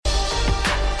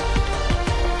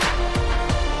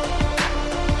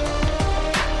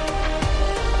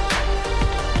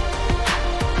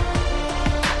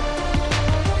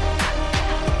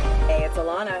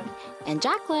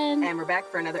Jacqueline. And we're back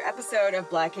for another episode of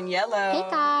Black and Yellow. Hey,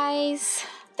 guys.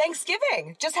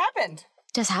 Thanksgiving just happened.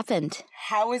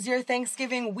 How was your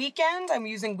Thanksgiving weekend? I'm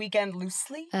using weekend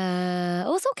loosely. It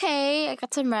was okay. I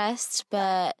got some rest,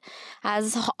 but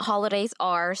as holidays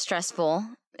are stressful,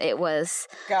 it was...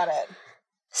 Got it.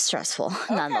 Stressful,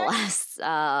 nonetheless.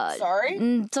 Sorry?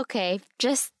 It's okay.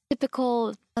 Just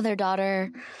typical mother-daughter...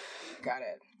 Got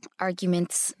it.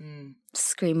 Arguments,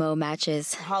 screamo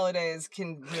matches. Holidays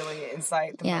can really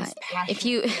incite the most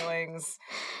passionate feelings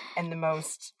and the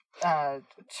most...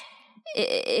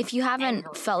 if you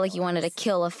haven't felt like you wanted to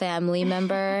kill a family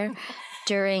member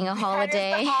during a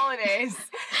holiday... That is the holidays.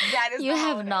 That is you the have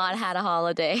holidays. not had a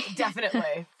holiday.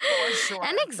 Definitely. For sure.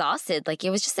 And exhausted. Like,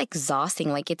 it was just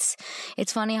exhausting. Like, it's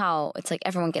funny how it's like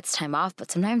everyone gets time off,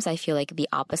 but sometimes I feel like the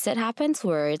opposite happens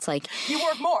where it's like... You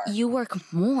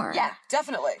work more. Yeah,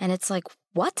 definitely. And it's like,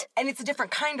 what? And it's a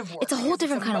different kind of work. It's a whole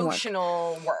different kind of work.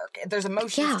 Emotional work. There's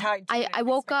emotions tied to it. I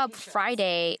woke up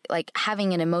Friday, like,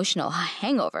 having an emotional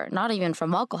hangover. Not even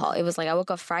from alcohol. It was like I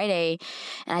woke up Friday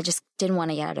and I just didn't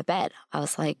want to get out of bed. I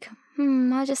was like,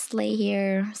 I'll just lay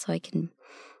here so I can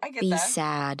be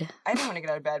sad. I didn't want to get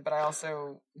out of bed, but I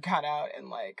also got out and,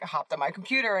 like, hopped on my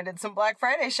computer and did some Black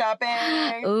Friday shopping.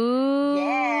 Ooh.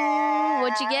 Yeah.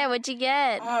 What'd you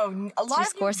get? Oh, a lot Did you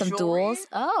score some duels?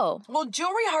 Oh. Well,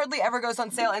 jewelry hardly ever goes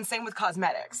on sale, and same with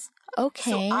cosmetics.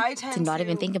 Okay. So I tend did not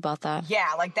even think about that. Yeah,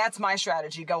 like, that's my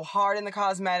strategy. Go hard in the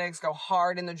cosmetics, go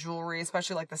hard in the jewelry,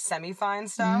 especially, like, the semi-fine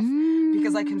stuff,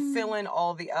 because I can fill in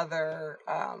all the other...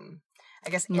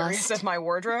 areas of my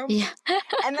wardrobe. Yeah.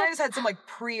 And then I just had some, like,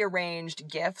 pre-arranged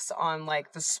gifts on,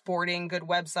 like, the sporting good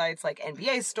websites, like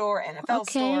NBA Store, NFL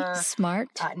Store. Smart.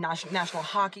 National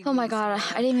Hockey League. Oh, my God.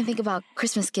 I didn't even think about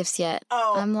Christmas gifts yet.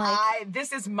 Oh, I'm like...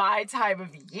 this is my time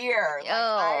of year.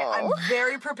 Like, I'm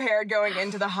very prepared going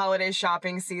into the holiday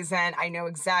shopping season. I know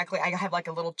exactly. I have, like,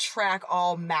 a little track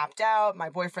all mapped out.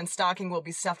 My boyfriend's stocking will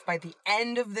be stuffed by the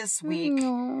end of this week.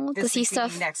 Does he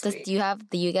stuff? Next week.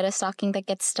 Do you get a stocking that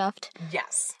gets stuffed?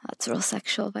 Yes. That's real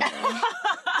sexual, by the way.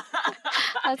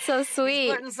 That's so sweet.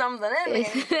 He's putting something in me.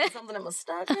 Something in my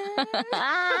stocking. But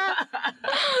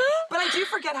I do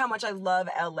forget how much I love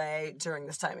LA during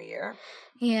this time of year.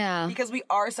 Yeah. Because we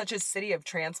are such a city of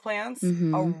transplants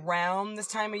around this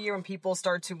time of year when people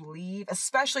start to leave,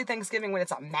 especially Thanksgiving when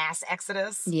it's a mass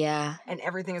exodus. Yeah. And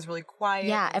everything is really quiet.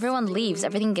 Yeah, everyone leaves.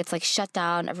 Everything gets, like, shut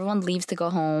down. Everyone leaves to go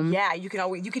home. Yeah, you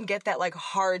can get that, like,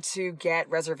 hard to get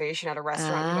reservation at a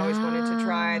restaurant you've always wanted to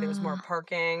try. There was more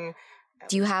parking.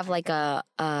 Do you have like a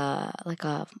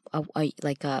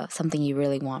something you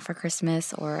really want for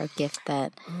Christmas or a gift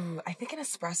that? Ooh, I think an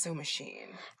espresso machine.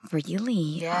 Really?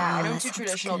 Yeah, I don't do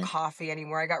traditional coffee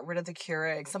anymore. I got rid of the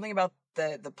Keurig. Something about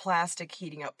the plastic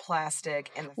heating up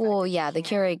plastic and the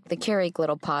Keurig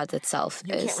little pods itself.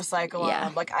 You can't recycle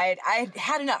them. Like I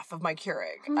had enough of my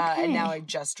Keurig, and now I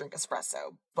just drink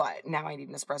espresso. But now I need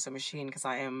an espresso machine because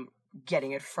I am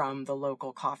getting it from the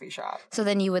local coffee shop. So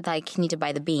then you would need to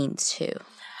buy the beans too.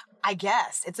 I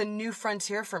guess it's a new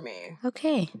frontier for me.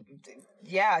 Okay.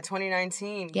 Yeah,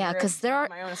 2019. Yeah, because there are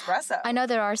my own espresso. I know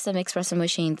there are some espresso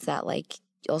machines that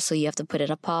also you have to put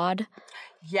in a pod.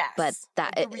 Yes, but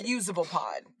the reusable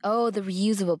pod. Oh, the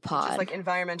reusable pod. Which is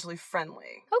environmentally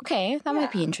friendly. Okay, that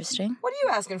might be interesting. What are you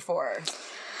asking for?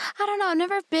 I don't know. I've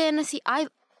never been. See, I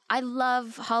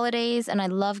love holidays and I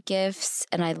love gifts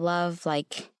and I love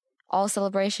all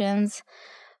celebrations,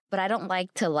 but I don't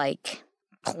like to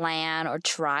plan or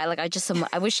try. I just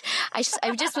wish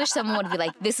someone would be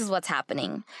like, this is what's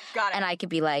happening. Got it. And I could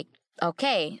be like,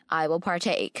 okay, I will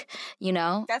partake,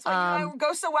 That's why you and I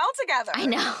go so well together. I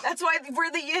know. That's why we're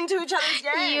into each other's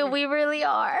yang. We really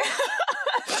are.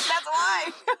 That's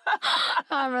why.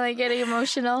 I'm really getting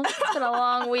emotional. It's been a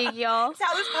long week, y'all. That's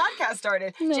how this podcast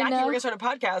started. Jackie, we're going to start a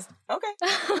podcast.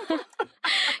 Okay.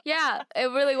 Yeah,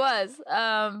 it really was.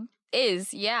 I'm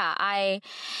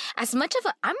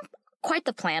quite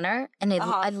the planner, and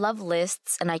I love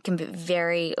lists, and I can be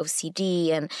very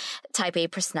OCD and type A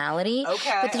personality.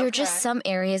 Okay. But there are just some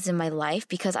areas in my life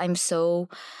because I'm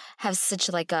have such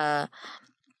a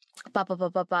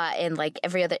in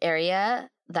every other area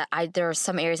that there are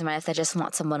some areas in my life that I just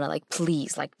want someone to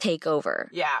please take over.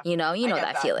 Yeah. You know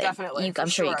that feeling. Definitely. I'm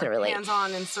sure you can relate.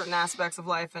 Hands-on in certain aspects of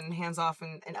life and hands-off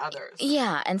in others.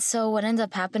 Yeah. And so what ends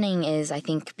up happening is I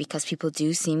think because people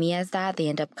do see me as that, they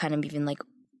end up kind of even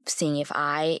seeing if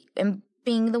I am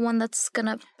being the one that's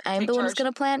one that's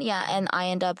gonna plan. Yeah. And I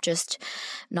end up just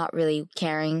not really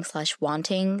caring /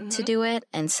 wanting to do it.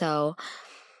 And so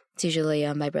It's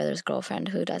usually my brother's girlfriend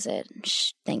who does it.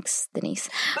 Thanks, Denise.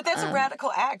 But that's a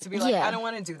radical act to be like, I don't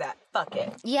want to do that. Fuck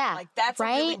it. Yeah. Like, that's a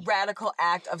really radical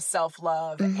act of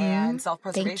self-love and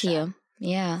self-preservation. Thank you.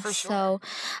 Yeah. For sure. So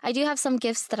I do have some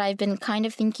gifts that I've been kind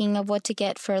of thinking of what to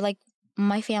get for like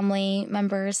my family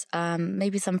members,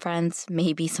 maybe some friends.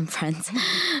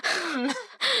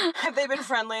 Have they been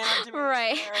friendly enough to be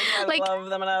right? Like, love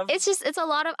them enough? It's a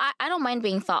lot of. I don't mind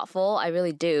being thoughtful. I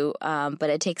really do. But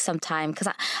it takes some time because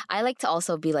I like to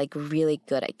also be like really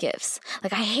good at gifts.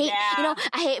 Like I hate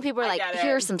people are like,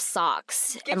 here's some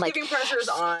socks Gift and like giving pressure's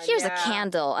on. Here's a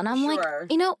candle, and I'm like,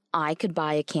 I could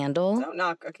buy a candle. Don't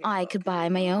knock a candle. I could buy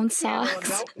my own socks.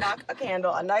 Don't knock a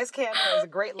candle. A nice candle is a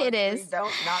great luxury. It is.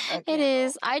 Don't knock a candle. It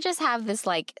is. I just have this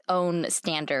like own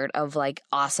standard of like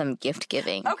awesome gift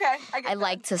giving. Okay, I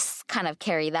like to kind of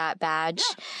carry that badge,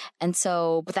 and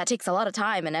so, but that takes a lot of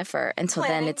time and effort, and so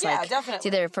then it's like, definitely. It's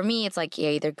either for me, it's like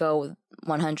either go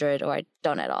 100 or I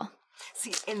don't at all.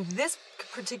 See, in this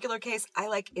particular case, I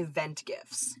like event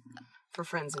gifts for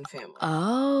friends and family.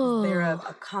 Oh, they're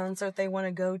a concert they want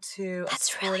to go to, that's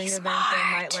a sporting really event smart.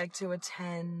 they might like to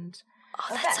attend. Oh,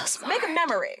 that's so smart. Make a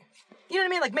memory. You know what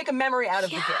I mean? Like make a memory out of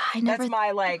the gift.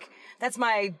 That's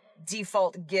my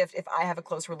default gift if I have a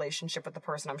close relationship with the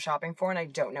person I'm shopping for and I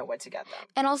don't know what to get them.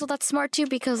 And also that's smart too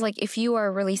because like if you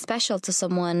are really special to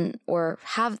someone or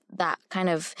have that kind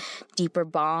of deeper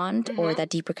bond or that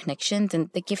deeper connection, then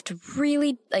the gift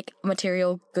really, like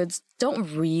material goods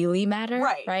don't really matter.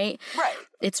 Right.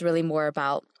 It's really more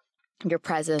about your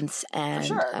presence and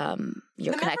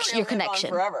your connection. Your connection.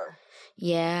 Forever.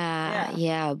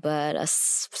 Yeah, but a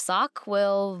sock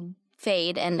will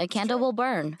fade and a candle will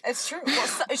burn. It's true. Well,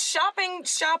 shopping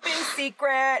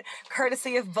secret,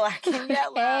 courtesy of Black and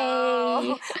Yellow.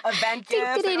 Hey. Event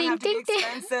gifts, they don't have to be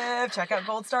expensive. Check out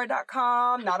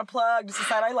goldstar.com. Not a plug, just a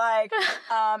site I like.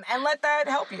 And let that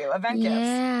help you. Event gifts.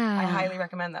 I highly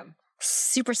recommend them.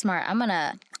 Super smart. I'm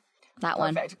gonna... That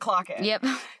one. Perfect. Clock it. Yep.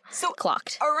 So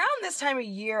clocked. Around this time of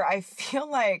year, I feel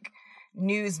like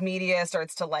news media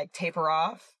starts to like taper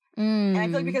off. And I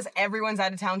feel like because everyone's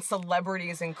out of town,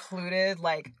 celebrities included,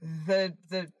 like the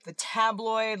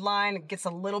tabloid line gets a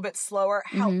little bit slower.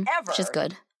 However, which is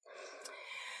good.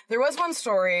 There was one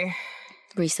story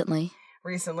recently,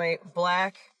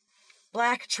 black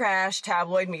trash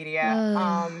tabloid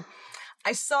media.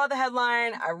 I saw the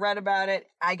headline, I read about it,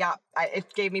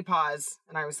 it gave me pause,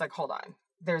 and I was like, hold on,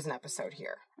 there's an episode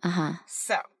here.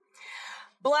 So,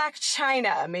 Black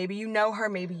China, maybe you know her,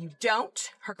 maybe you don't.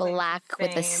 Her Black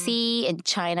with a C and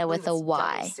China with a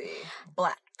Y.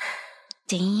 Black.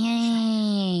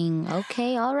 Dang.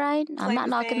 Okay, all right. I'm not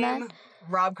knocking that.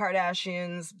 Rob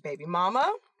Kardashian's baby mama.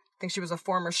 I think she was a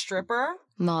former stripper.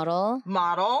 Model.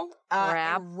 Rapper.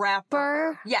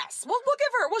 Yes. We'll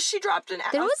give her. Well, she dropped an.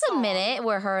 There was a minute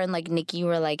where her and like Nicki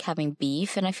were like having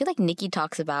beef, and I feel like Nicki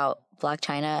talks about Black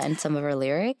China and some of her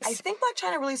lyrics. I think Black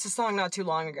China released a song not too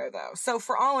long ago, though. So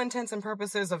for all intents and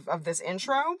purposes of this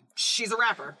intro, she's a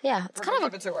rapper. Yeah, it's kind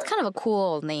of a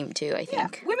cool name too. I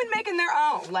think. Yeah, women making their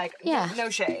own. Like,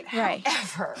 no shade. Right.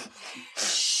 However,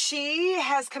 she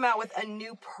has come out with a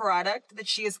new product that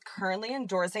she is currently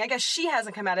endorsing. I guess she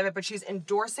hasn't come out of it, but she's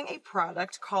endorsing a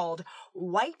product called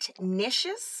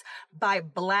Whitenicious by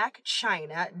Black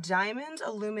China Diamond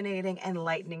Illuminating and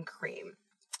Lightening Cream.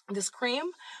 This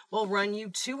cream will run you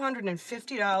 $250,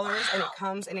 and it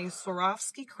comes in a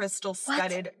Swarovski crystal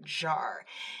studded jar.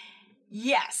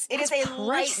 Yes, it is a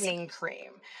lightening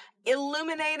cream.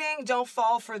 Illuminating, don't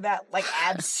fall for that like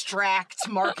abstract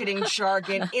marketing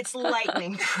jargon. It's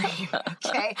lightening cream,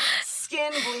 okay?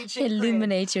 Skin bleaching cream.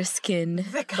 Illuminate your skin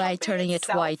by turning it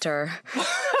whiter.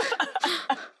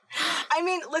 I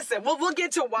mean, listen, we'll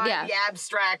get to why the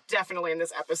abstract definitely in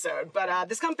this episode. But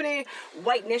this company,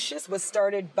 Whitenicious, was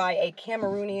started by a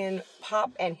Cameroonian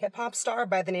pop and hip-hop star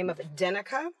by the name of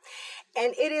Denica.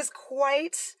 And it is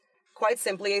quite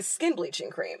simply a skin bleaching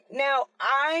cream. Now,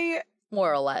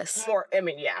 More or less.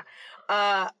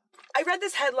 I read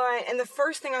this headline, and the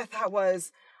first thing I thought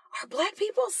was, are Black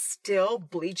people still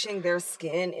bleaching their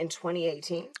skin in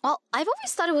 2018? Well, I've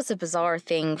always thought it was a bizarre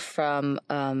thing from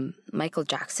Michael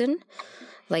Jackson.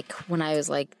 Like, when I was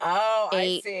like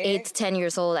 8 to 10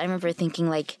 years old, I remember thinking,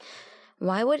 like,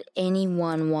 why would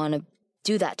anyone want to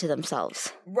do that to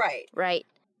themselves? Right.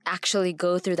 Actually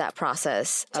go through that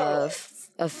process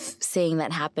of seeing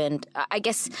that happened. I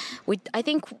guess I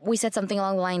think we said something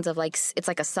along the lines of, like, it's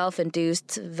like a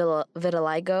self-induced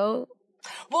vitiligo.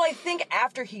 Well, I think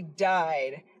after he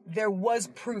died, there was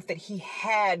proof that he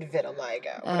had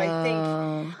vitiligo.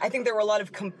 But I think there were a lot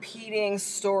of competing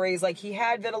stories. Like, he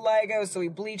had vitiligo, so he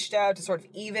bleached out to sort of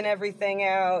even everything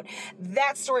out.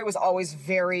 That story was always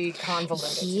very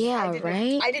convoluted. Yeah,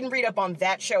 right? I didn't read up on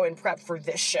that show in prep for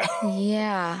this show.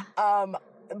 Yeah.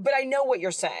 But I know what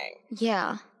you're saying.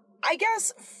 Yeah. I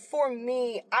guess for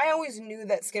me, I always knew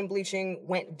that skin bleaching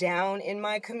went down in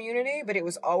my community, but it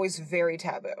was always very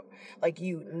taboo. Like,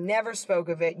 you never spoke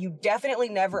of it. You definitely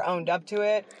never owned up to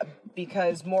it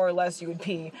because more or less you would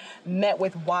be met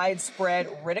with widespread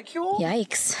ridicule.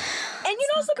 Yikes. And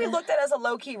you'd also be looked at as a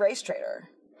low-key race traitor.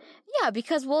 Yeah,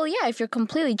 because, well, yeah, if you're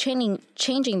completely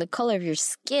changing the color of your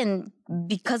skin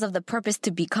because of the purpose to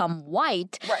become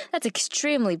white, right, that's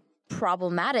extremely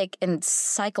problematic and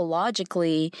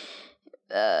psychologically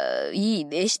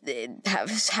having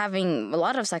a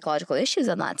lot of psychological issues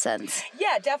in that sense.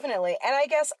 Yeah, definitely. And I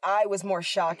guess I was more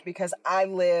shocked because I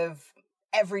live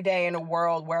every day in a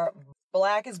world where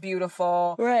Black is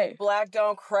beautiful. Right. Black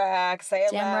don't crack. Say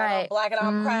it loud. Right. Black and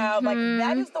I'm proud. Like,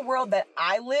 that is the world that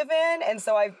I live in. And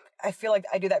so I feel like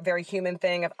I do that very human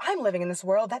thing of, I'm living in this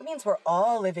world. That means we're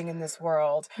all living in this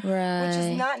world. Right. Which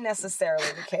is not necessarily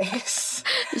the case.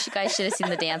 You guys should have seen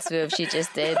the dance move she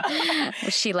just did.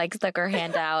 She, like, stuck her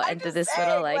hand out and did this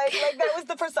little, like that was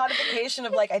the personification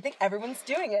of, like, I think everyone's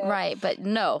doing it. Right, but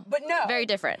no. Very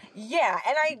different. Yeah,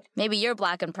 and maybe you're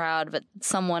Black and proud, but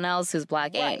someone else who's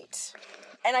Black ain't. Right.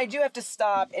 And I do have to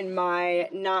stop in my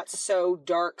not so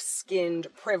dark-skinned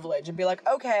privilege and be like,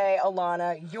 okay,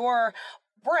 Alana, you're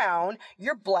brown,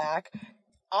 you're Black,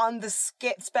 on the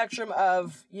spectrum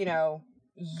of, you know,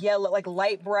 yellow, like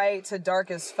light bright to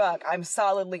dark as fuck, I'm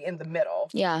solidly in the middle.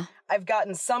 Yeah. I've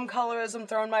gotten some colorism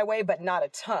thrown my way, but not a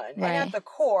ton. Right. And at the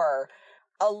core,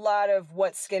 a lot of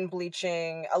what skin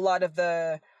bleaching, a lot of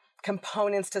the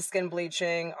components to skin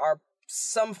bleaching are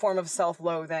some form of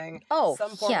self-loathing,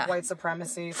 some form of white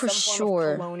supremacy, some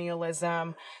form of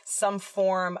colonialism, some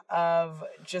form of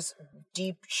just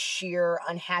deep, sheer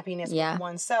unhappiness with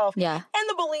oneself, and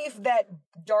the belief that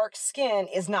dark skin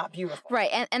is not beautiful.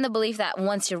 Right, and the belief that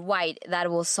once you're white, that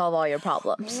will solve all your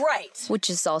problems. Right. Which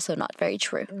is also not very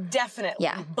true. Definitely.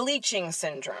 Yeah. Bleaching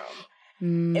syndrome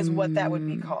is what that would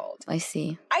be called. I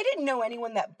see. I didn't know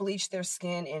anyone that bleached their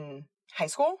skin in high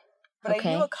school. But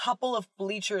I knew a couple of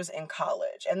bleachers in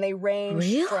college, and they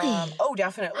ranged from... Oh,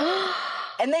 definitely.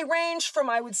 And they ranged from,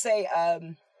 I would say, a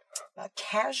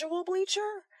casual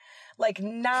bleacher. Like,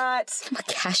 not... A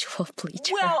casual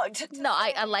bleacher. Well... No,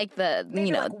 I like the,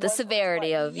 you know, the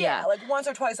severity of... Yeah, like once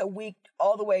or twice a week,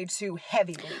 all the way to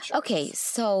heavy bleachers. Okay,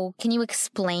 so can you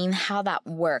explain how that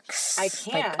works? I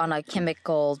can. Like, on a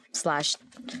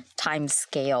chemical/time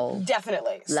scale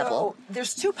Definitely. level. So,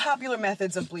 there's two popular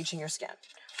methods of bleaching your skin.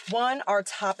 One are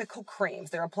topical creams.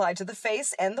 They're applied to the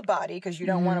face and the body because you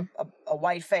don't want a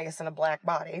white face and a black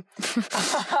body.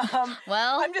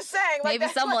 Well, I'm just saying. Like,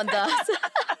 maybe someone does.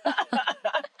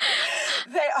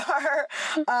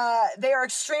 They are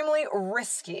extremely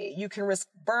risky. You can risk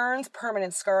burns,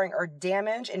 permanent scarring or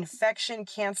damage, infection,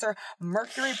 cancer,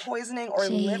 mercury poisoning, or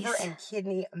liver and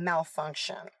kidney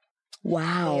malfunction.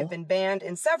 Wow. They have been banned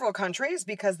in several countries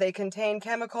because they contain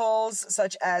chemicals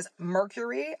such as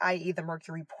mercury, i.e. the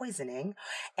mercury poisoning,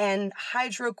 and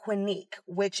hydroquinone,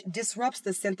 which disrupts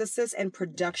the synthesis and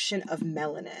production of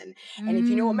melanin. And if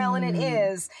you know what melanin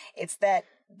is, it's that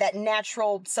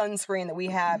natural sunscreen that we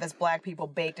have as Black people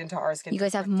baked into our skin. You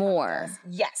guys have more.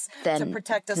 Yes. To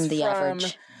protect us than the from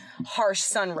average. Harsh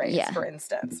sun rays, for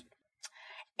instance.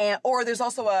 Or there's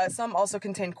also some also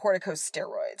contain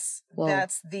corticosteroids. Whoa.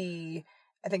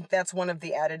 I think that's one of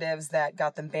the additives that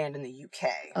got them banned in the UK.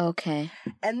 Okay.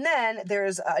 And then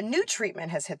there's a new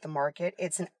treatment has hit the market.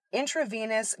 It's an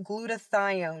intravenous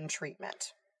glutathione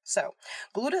treatment. So,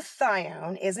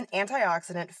 glutathione is an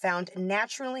antioxidant found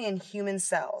naturally in human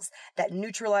cells that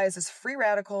neutralizes free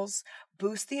radicals,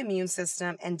 boosts the immune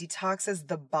system, and detoxes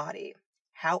the body.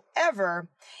 However,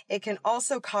 it can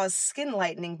also cause skin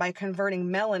lightening by converting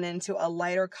melanin to a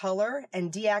lighter color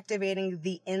and deactivating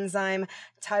the enzyme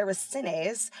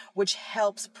tyrosinase, which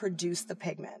helps produce the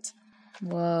pigment.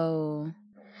 Whoa.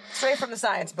 Straight from the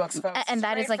science books, folks. And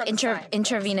that is like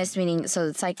intravenous, meaning, so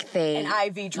it's like an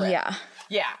IV drip. Yeah.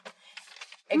 Yeah.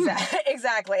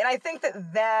 Exactly. And I think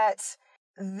that's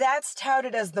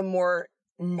touted as the more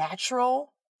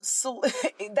natural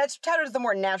that's touted as the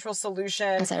more natural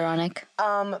solution. That's ironic.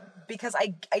 Because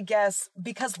I guess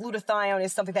because glutathione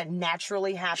is something that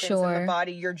naturally happens in the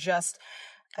body, you're just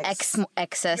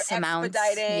excess amounts.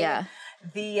 Expediting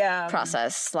The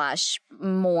process /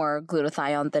 more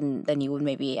glutathione than you would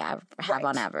maybe have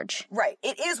on average. Right.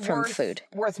 It is from food.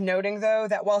 Worth noting, though,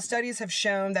 that while studies have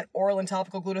shown that oral and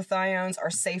topical glutathiones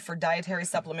are safe for dietary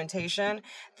supplementation,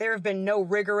 there have been no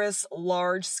rigorous,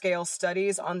 large-scale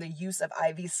studies on the use of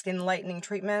IV skin lightening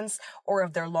treatments or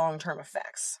of their long-term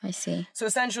effects. I see. So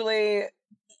essentially,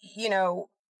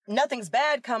 nothing's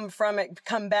bad come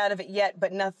bad of it yet,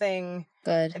 but nothing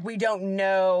good. We don't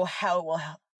know how it will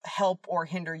help or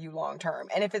hinder you long term.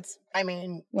 And if it's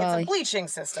it's a bleaching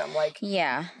system.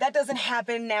 That doesn't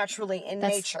happen naturally in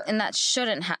nature. And that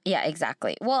shouldn't yeah,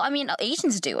 exactly. Well,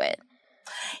 Asians do it.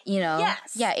 Yes.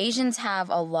 Yeah, Asians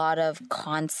have a lot of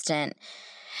constant.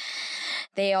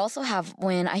 They also have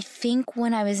when I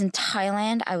was in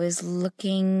Thailand, I was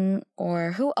looking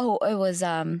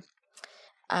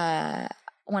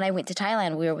when I went to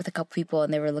Thailand, we were with a couple people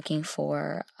and they were looking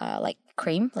for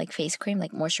cream, like face cream,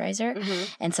 like moisturizer. Mm-hmm.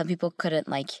 And some people couldn't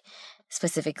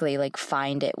specifically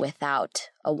find it without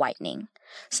a whitening.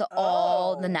 So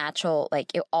all the natural,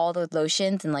 all the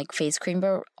lotions and face cream,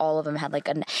 all of them had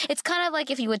it's kind of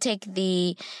like if you would take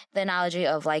the analogy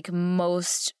of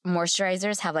most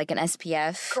moisturizers have an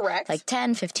SPF. Correct.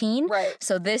 10, 15. Right.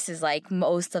 So this is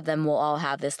most of them will all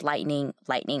have this whitening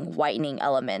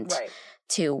element. Right.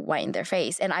 To whiten their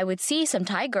face. And I would see some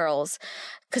Thai girls,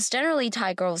 because generally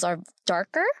Thai girls are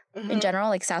darker in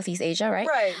general, Southeast Asia, right?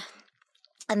 Right.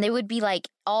 And they would be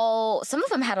some of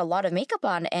them had a lot of makeup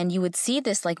on, and you would see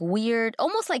this weird,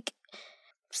 almost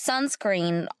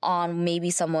sunscreen on maybe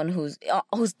someone who's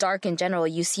dark in general.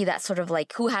 You see that sort of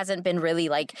who hasn't been really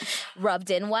rubbed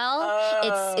in well.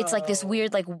 Oh. It's this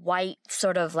weird white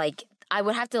sort of I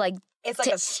would have to it's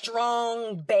a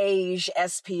strong beige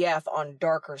SPF on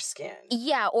darker skin.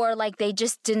 Yeah, or they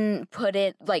just didn't put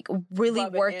it, really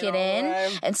work it in.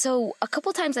 And so a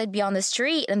couple times I'd be on the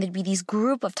street and there'd be these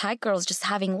group of Thai girls just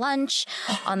having lunch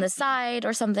on the side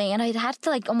or something. And I'd have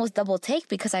to almost double take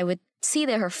because I would see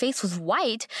that her face was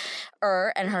white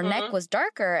and her neck was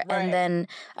darker. Right. And then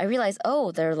I realized,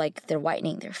 they're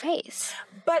whitening their face.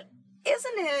 But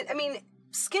isn't it,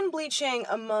 skin bleaching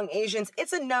among Asians,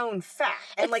 it's a known fact.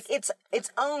 And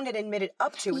it's owned and admitted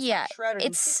up to. It's not shredded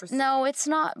and superseded. No, it's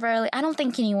not really. I don't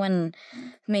think anyone,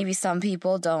 maybe some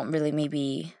people don't really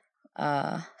maybe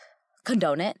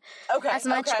condone it as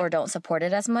much or don't support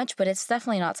it as much, but it's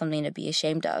definitely not something to be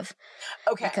ashamed of.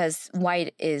 Okay. Because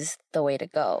white is the way to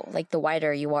go. The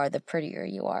whiter you are, the prettier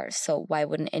you are. So why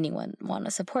wouldn't anyone want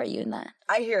to support you in that?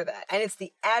 I hear that. And it's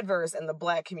the adverse in the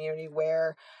Black community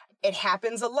where it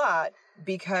happens a lot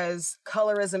because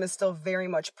colorism is still very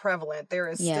much prevalent. There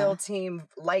is still team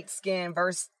light skin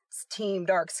versus team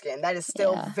dark skin. That is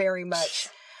still very much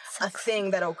a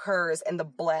thing that occurs in the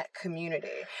Black community.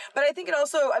 But I think it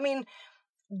also,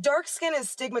 dark skin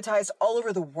is stigmatized all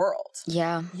over the world.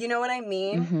 Yeah. You know what I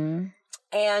mean? Mm-hmm.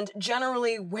 And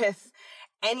generally with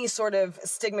any sort of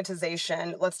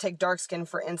stigmatization, let's take dark skin,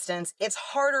 for instance, it's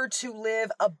harder to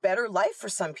live a better life for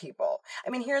some people.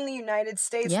 Here in the United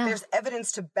States, there's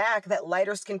evidence to back that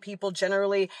lighter skinned people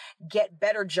generally get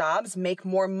better jobs, make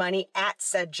more money at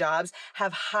said jobs,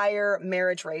 have higher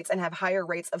marriage rates, and have higher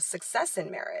rates of success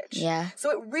in marriage. Yeah. So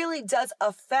it really does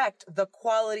affect the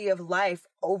quality of life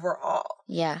overall.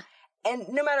 Yeah. And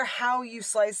no matter how you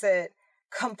slice it,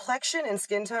 complexion and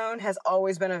skin tone has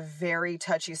always been a very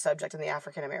touchy subject in the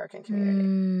African American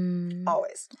community.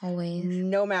 Always.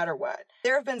 No matter what.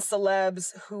 There have been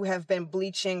celebs who have been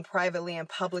bleaching privately and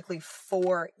publicly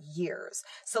for years.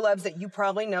 Celebs that you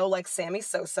probably know, like Sammy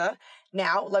Sosa.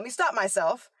 Now, let me stop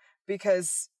myself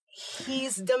because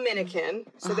he's Dominican.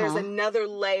 So there's another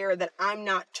layer that I'm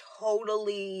not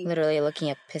totally... Literally looking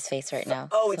at his face right now.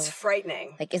 Oh, it's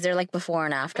frightening. Is there before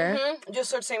and after? Mm-hmm. Just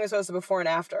search Sammy Sosa before and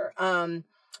after.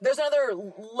 There's another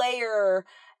layer,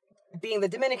 being the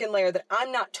Dominican layer, that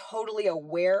I'm not totally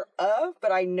aware of,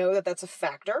 but I know that that's a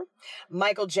factor.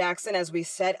 Michael Jackson, as we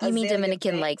said. You mean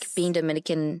Dominican, being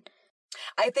Dominican?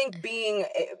 I think being...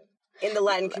 in the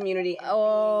Latin community.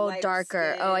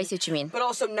 Darker. Skin, I see what you mean. But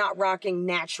also not rocking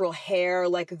natural hair.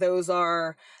 Those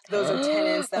are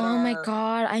tenants that are... Oh my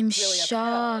God, I'm really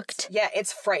shocked. Yeah,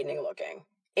 it's frightening looking.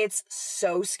 It's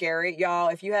so scary. Y'all,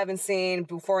 if you haven't seen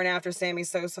before and after Sammy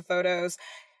Sosa photos,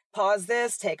 pause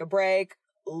this, take a break,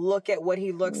 look at what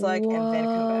he looks like, and then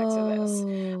come back to this.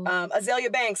 Azalea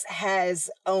Banks has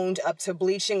owned up to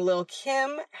bleaching. Lil'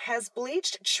 Kim has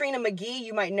bleached. Trina McGee,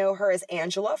 you might know her as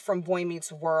Angela from Boy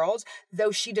Meets World,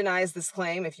 though she denies this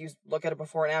claim. If you look at a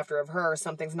before and after of her,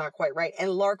 something's not quite right.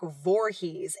 And Lark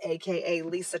Voorhees, a.k.a.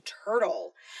 Lisa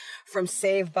Turtle from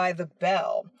Saved by the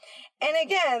Bell. And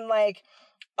again,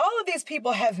 all of these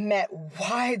people have met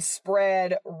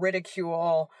widespread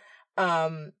ridicule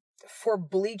for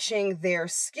bleaching their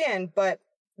skin, but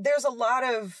there's a lot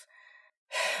of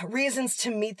reasons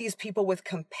to meet these people with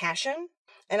compassion.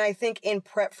 And I think in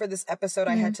prep for this episode,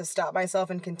 I had to stop myself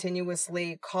and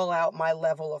continuously call out my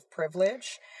level of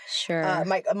privilege. Sure.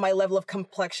 My level of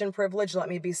complexion privilege, let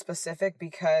me be specific,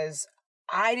 because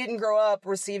I didn't grow up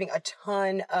receiving a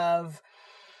ton of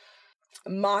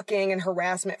mocking and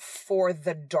harassment for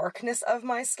the darkness of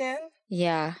my skin.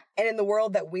 Yeah. And in the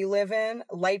world that we live in,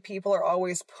 light people are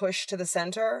always pushed to the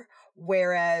center,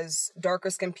 whereas darker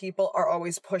skinned people are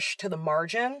always pushed to the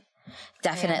margin.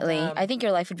 Definitely. And, I think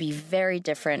your life would be very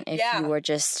different if you were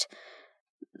just,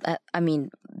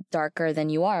 darker than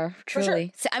you are,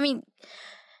 truly. For sure. So,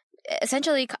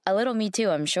 essentially a little me too,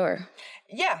 I'm sure.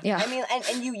 Yeah. I mean,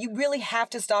 and you really have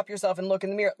to stop yourself and look in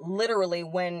the mirror, literally,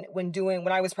 when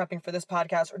I was prepping for this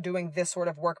podcast or doing this sort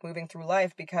of work moving through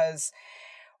life, because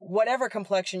whatever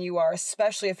complexion you are,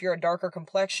 especially if you're a darker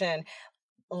complexion,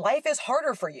 life is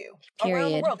harder for you. Period.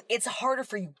 Around the world. It's harder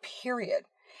for you, period.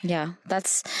 Yeah,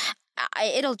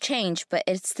 it'll change, but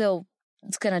it's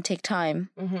going to take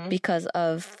time because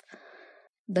of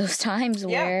those times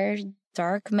where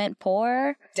dark meant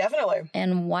poor. Definitely.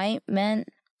 And white meant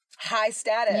high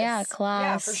status. Yeah, class.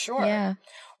 Yeah, for sure. Yeah.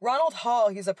 Ronald Hall,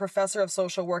 he's a professor of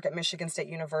social work at Michigan State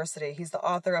University. He's the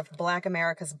author of Black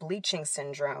America's Bleaching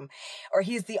Syndrome, or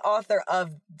he's the author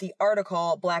of the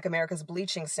article Black America's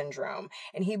Bleaching Syndrome.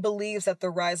 And he believes that the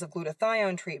rise of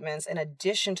glutathione treatments, in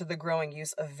addition to the growing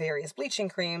use of various bleaching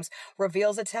creams,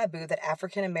 reveals a taboo that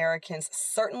African Americans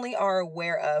certainly are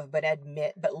aware of, but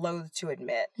loathe to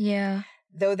admit. Yeah.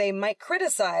 Though they might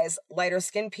criticize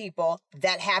lighter-skinned people,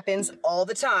 that happens all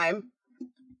the time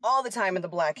in the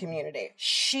Black community.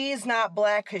 She's not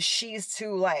Black because she's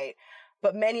too light.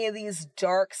 But many of these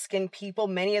dark-skinned people,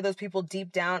 many of those people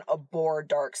deep down abhor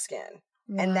dark skin.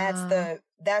 Wow. And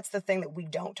that's the thing that we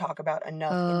don't talk about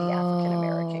enough in the African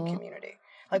American community.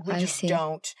 Like, we just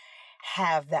don't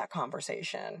have that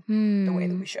conversation the way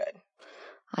that we should.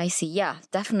 I see. Yeah,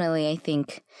 definitely.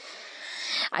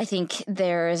 I think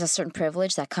there is a certain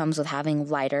privilege that comes with having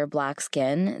lighter Black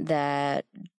skin that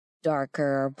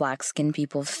darker Black skinned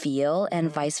people feel,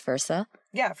 and vice versa.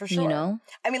 Yeah, for sure. You know?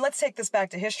 I mean, let's take this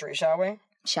back to history, shall we?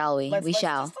 Shall we? We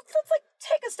shall. Let's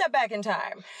take a step back in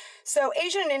time. So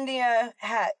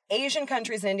Asian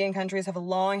countries and Indian countries have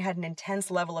long had an intense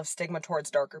level of stigma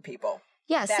towards darker people.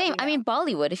 Yeah, same. I mean,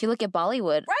 Bollywood. If you look at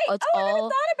Bollywood, right? I never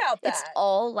thought about that. It's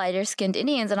all lighter-skinned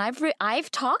Indians, and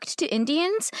I've talked to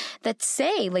Indians that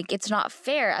say, like, it's not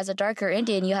fair. As a darker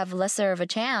Indian, you have lesser of a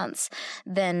chance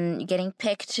than getting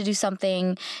picked to do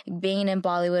something. Being in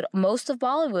Bollywood, most of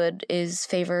Bollywood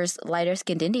favors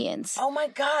lighter-skinned Indians. Oh my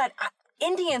God.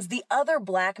 Indians, the other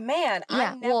Black man.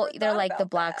 Yeah, they're like the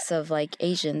Blacks of, like,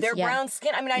 Asians. They're brown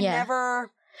skin. I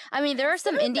mean, there are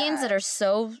some Indians that are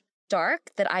so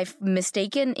dark that I've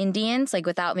mistaken Indians, like,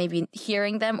 without maybe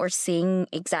hearing them or seeing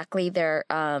exactly their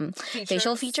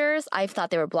facial features. I've thought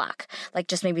they were Black, like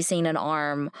just maybe seeing an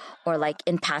arm or like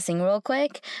in passing real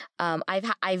quick.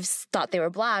 I've thought they were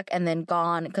Black and then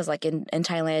gone, because like in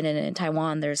Thailand and in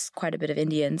Taiwan there's quite a bit of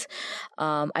Indians.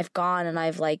 I've gone and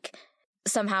I've like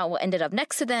somehow ended up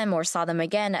next to them or saw them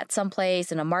again at some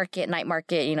place in a night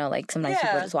market, you know, like sometimes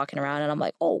people are just walking around and I'm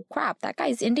like, oh crap, that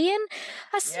guy's Indian?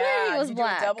 I swear he was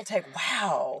Black. Do a double take.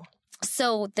 Wow.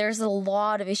 So there's a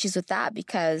lot of issues with that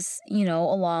because, you know,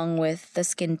 along with the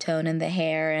skin tone and the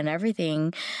hair and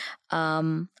everything,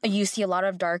 you see a lot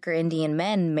of darker Indian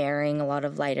men marrying a lot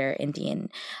of lighter Indian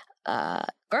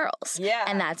girls. Yeah.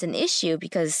 And that's an issue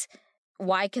because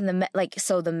why can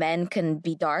the men can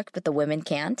be dark but the women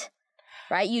can't?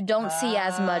 Right? You don't see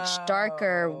as much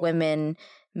darker women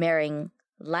marrying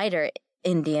lighter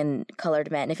Indian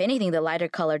colored men. If anything, the lighter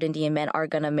colored Indian men are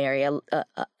going to marry a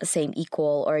same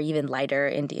equal or even lighter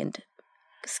Indian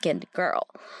skinned girl.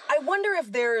 I wonder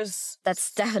if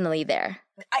that's definitely there.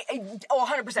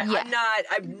 100%. Yeah.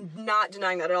 I'm not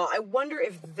denying that at all. I wonder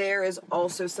if there is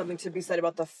also something to be said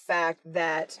about the fact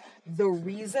that the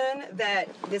reason that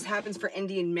this happens for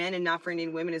Indian men and not for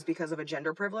Indian women is because of a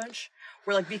gender privilege.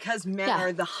 Where like because men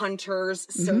are the hunters,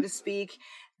 so to speak,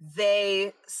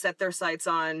 they set their sights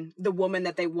on the woman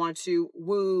that they want to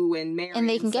woo and marry. And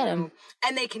they can get him.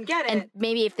 And they can get it. And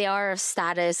maybe if they are of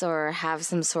status or have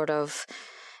some sort of,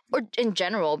 or in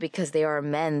general, because they are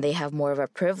men, they have more of a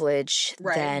privilege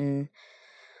than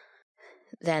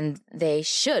then they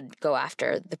should go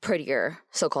after the prettier,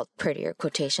 so-called prettier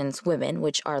quotations, women,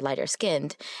 which are lighter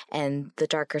skinned, and the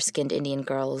darker skinned Indian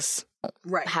girls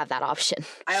have that option.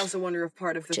 I also wonder if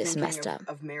part of the thinking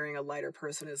of marrying a lighter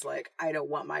person is like, I don't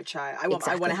want my child, I want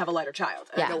to have a lighter child.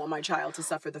 I don't want my child to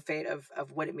suffer the fate of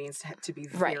what it means to be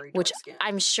very dark skinned.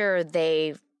 I'm sure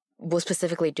they will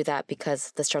specifically do that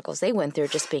because the struggles they went through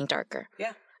just being darker.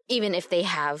 Yeah. Even if they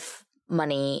have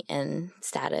money and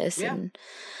status. Yeah. And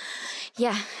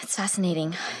it's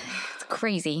fascinating. It's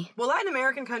crazy. Well, Latin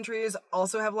American countries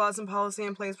also have laws and policy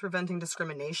in place preventing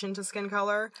discrimination to skin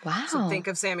color. Wow. So think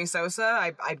of Sammy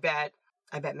Sosa. I bet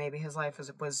maybe his life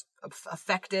was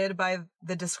affected by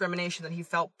the discrimination that he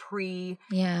felt pre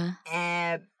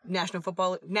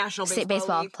National State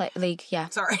Baseball League. Yeah.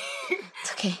 Sorry.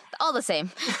 It's okay. All the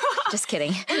same. Just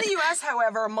kidding. In the U.S.,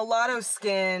 however, mulatto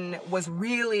skin was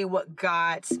really what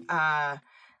got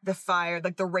the fire,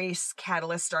 like the race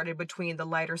catalyst started between the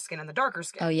lighter skin and the darker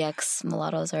skin. Oh, yeah, 'cause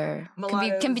mulattoes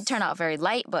can turn out very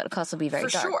light, but can also be very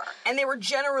dark. For sure. And they were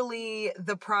generally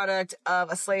the product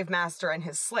of a slave master and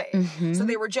his slave. Mm-hmm. So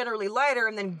they were generally lighter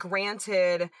and then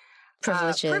granted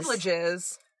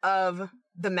privileges of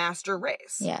the master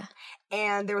race. Yeah.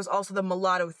 And there was also the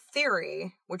mulatto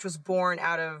theory, which was born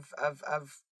out of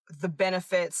the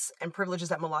benefits and privileges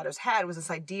that mulattoes had, was this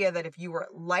idea that if you were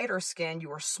lighter skinned, you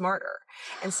were smarter.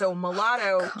 And so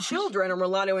mulatto children or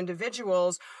mulatto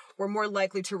individuals were more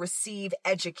likely to receive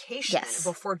education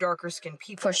before darker skinned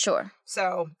people. For sure.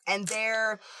 So, I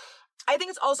think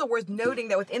it's also worth noting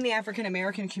that within the African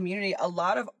American community, a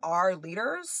lot of our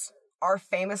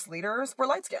famous leaders were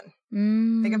light skinned.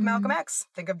 Think of Malcolm X.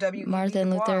 Think of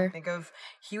Martin Luther. Think of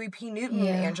Huey P. Newton,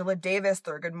 Angela Davis,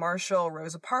 Thurgood Marshall,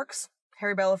 Rosa Parks,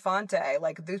 Harry Belafonte.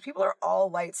 Like, those people are all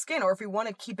light skinned. Or if we want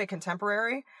to keep it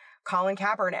contemporary, Colin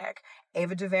Kaepernick,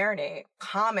 Ava DuVernay,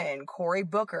 Common, Cory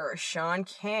Booker, Sean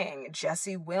King,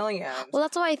 Jesse Williams. Well,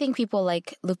 that's why I think people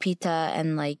like Lupita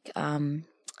and like,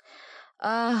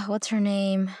 what's her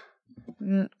name?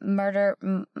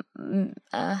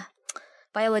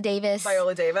 Viola Davis.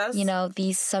 You know,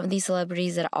 some of these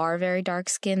celebrities that are very dark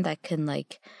skinned that can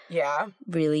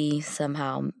really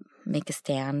somehow make a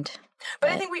stand.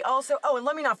 But I think we also, and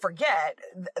let me not forget,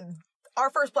 our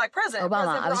first black president, Obama.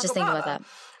 President I was just thinking about that.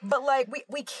 But like,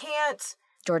 we can't.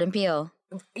 Jordan Peele.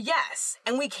 Yes.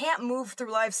 And we can't move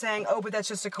through life saying, but that's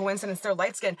just a coincidence, they're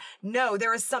light skinned. No,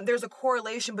 there's a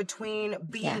correlation between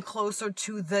being closer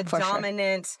to the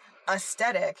dominant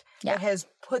aesthetic that has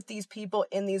put these people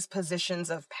in these positions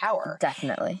of power.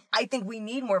 Definitely. I think we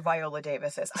need more Viola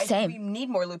Davises. I think we need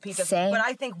more Lupitas. Same. But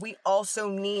I think we also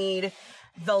need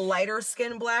the lighter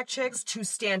skinned black chicks to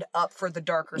stand up for the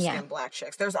darker skinned black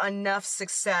chicks. There's enough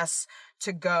success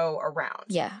to go around.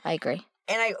 Yeah, I agree.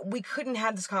 And we couldn't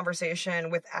have this conversation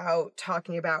without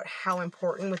talking about how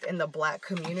important within the black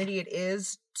community it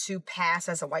is to pass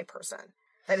as a white person.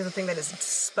 That is a thing that is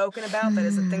spoken about. That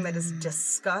is a thing that is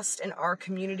discussed in our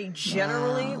community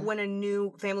generally when a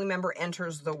new family member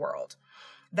enters the world.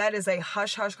 That is a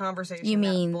hush-hush conversation. You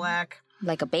mean like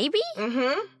a baby?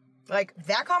 Mm-hmm. Like,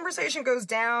 that conversation goes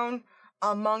down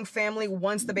among family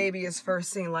once the baby is first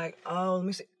seen. Like, let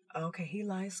me see. Okay, he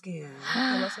light skinned.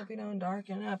 Okay, let's hope he don't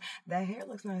darken up. That hair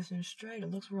looks nice and straight. It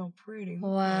looks real pretty.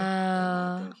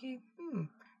 Wow. I think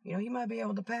he might be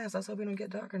able to pass. Let's hope he don't get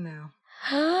darker now.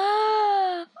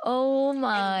 Oh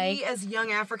my. And we as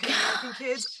young African American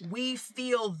kids, we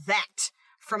feel that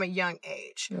from a young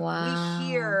age. Wow. We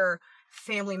hear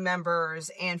family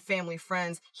members and family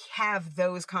friends have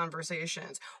those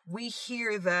conversations. We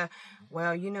hear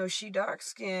she dark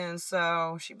skinned,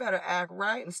 so she better act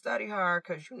right and study hard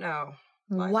because,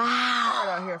 life's hard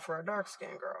out here for a dark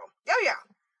skinned girl. Oh, yeah.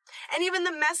 And even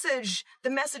the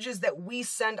messages that we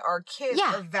send our kids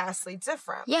are vastly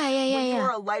different. Yeah. When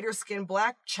you're a lighter skinned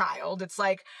black child, it's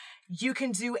like, you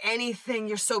can do anything.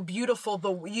 You're so beautiful.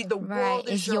 The world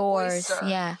is yours. Oyster.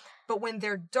 Yeah. But when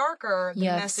they're darker, the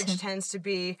message tends to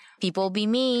be... people be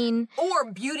mean.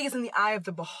 Or beauty is in the eye of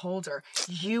the beholder.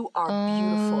 You are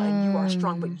beautiful and you are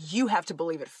strong, but you have to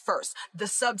believe it first. The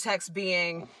subtext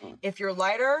being, if you're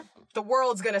lighter, the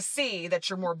world's going to see that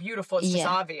you're more beautiful. It's just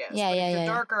obvious. But if you're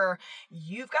darker,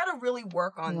 you've got to really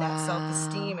work on that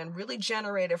self-esteem and really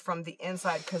generate it from the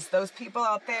inside, because those people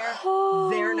out there,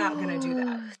 they're not going to do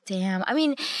that. Damn. I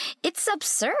mean, it's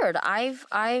absurd. Fuck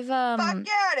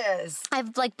yeah, it is.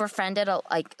 I've befriended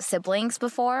siblings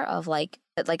before of like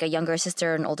a younger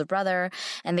sister and older brother,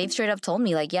 and they've straight up told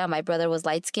me my brother was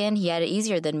light skinned, he had it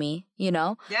easier than me,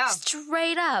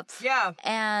 straight up.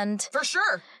 And for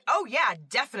sure. Oh yeah,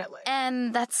 definitely.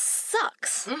 And that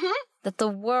sucks that the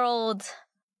world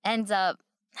ends up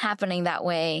happening that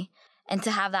way. And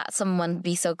to have that someone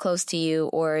be so close to you,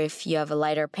 or if you have a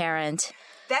lighter parent.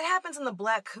 That happens in the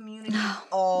Black community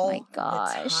all the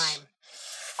time.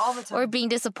 All the time. Or being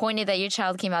disappointed that your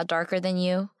child came out darker than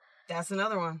you. That's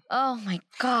another one. Oh my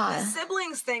God. The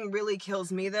siblings thing really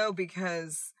kills me though,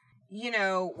 because, you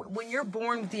know, when you're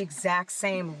born with the exact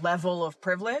same level of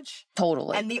privilege.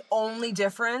 Totally. And the only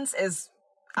difference is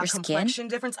your a complexion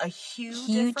difference, a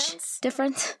huge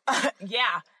difference.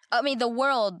 Yeah. I mean, the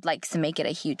world likes to make it a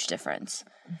huge difference.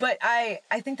 But I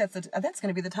think that's going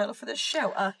to be the title for this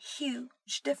show, a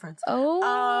huge difference.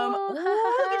 Oh. Look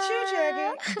at you,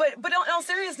 Jackie. But in all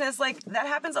seriousness, like, that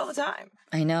happens all the time.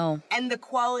 I know. And the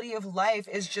quality of life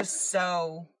is just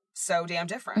so damn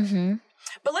different. Mm-hmm.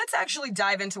 But let's actually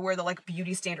dive into where the, like,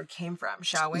 beauty standard came from,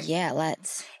 shall we? Yeah,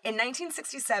 let's. In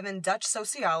 1967, Dutch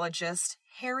sociologist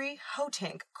Harry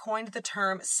Hotink coined the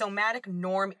term somatic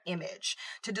norm image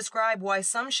to describe why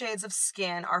some shades of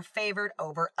skin are favored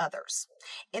over others.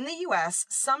 In the U.S.,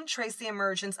 some trace the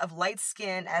emergence of light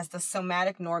skin as the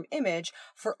somatic norm image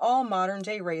for all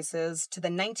modern-day races to the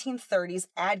 1930s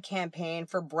ad campaign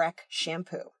for Breck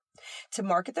shampoo. To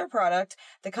market their product,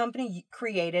 the company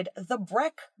created the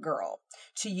Breck Girl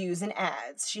to use in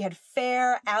ads. She had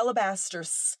fair alabaster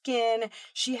skin.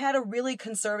 She had a really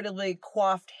conservatively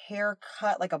coiffed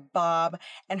haircut like a bob,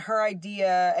 and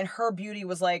her beauty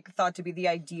was like thought to be the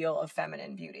ideal of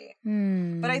feminine beauty.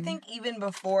 But I think even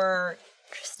before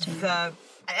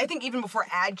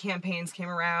ad campaigns came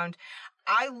around,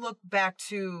 I look back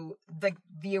to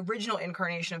the original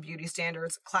incarnation of beauty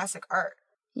standards, classic art.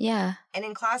 Yeah. And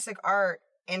in classic art,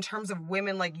 in terms of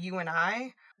women like you and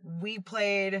I, we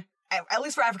played, at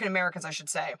least for African Americans, I should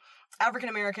say, African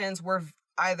Americans were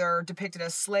either depicted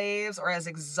as slaves or as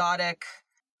exotic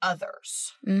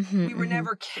others. Mm-hmm, we were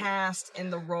never cast in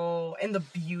the role, in the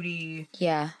beauty.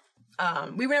 Yeah.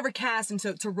 We were never cast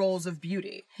into roles of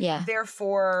beauty. Yeah.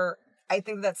 Therefore, I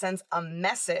think that sends a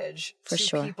message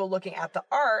to people looking at the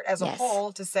art as a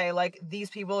whole to say, like, these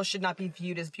people should not be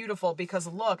viewed as beautiful because,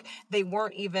 look, they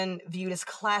weren't even viewed as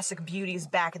classic beauties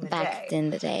back in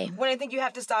the day. When I think you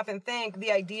have to stop and think,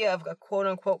 the idea of a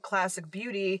quote-unquote classic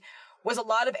beauty was a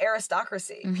lot of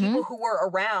aristocracy, people who were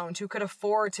around who could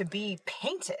afford to be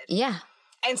painted. Yeah.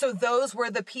 And so those were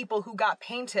the people who got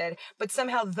painted, but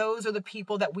somehow those are the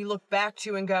people that we look back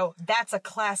to and go, that's a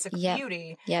classic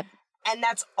beauty. Yep. And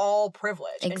that's all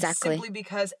privilege. Exactly. And simply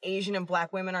because Asian and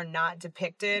Black women are not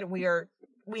depicted, we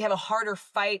have a harder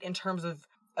fight in terms of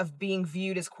being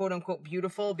viewed as quote unquote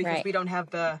beautiful because we don't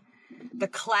have the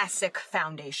classic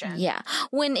foundation. Yeah.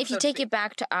 If you take it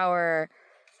back to our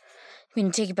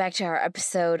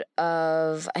episode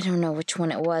of, I don't know which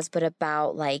one it was, but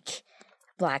about like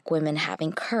Black women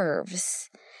having curves.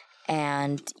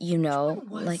 And, you know,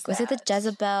 was it the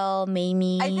Jezebel,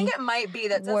 Mamie? I think it might be.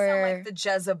 That does sound like the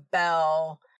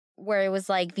Jezebel. Where it was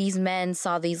like these men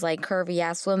saw these like curvy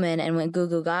ass women and went goo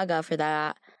goo gaga for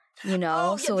that, you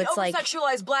know? So it's like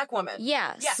sexualized Black women.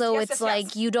 Yeah. It's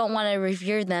like you don't want to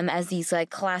revere them as these like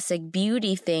classic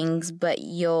beauty things, but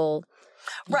you'll.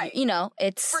 Right. You know,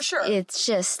 it's for sure. It's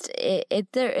just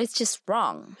it's just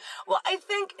wrong. Well, I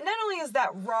think not only is that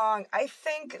wrong, I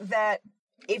think that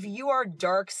if you are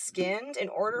dark-skinned, in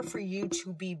order for you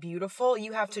to be beautiful,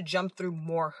 you have to jump through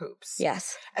more hoops.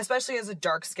 Yes. Especially as a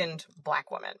dark-skinned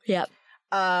Black woman. Yep.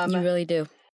 You really do.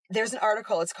 There's an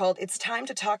article, it's called It's Time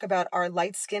to Talk About Our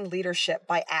Light-Skinned Leadership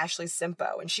by Ashley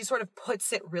Simpo, and she sort of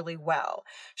puts it really well.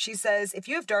 She says, if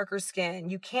you have darker skin,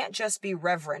 you can't just be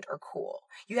reverent or cool.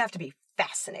 You have to be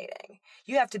fascinating.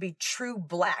 You have to be true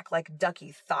Black like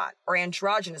Ducky Thought, or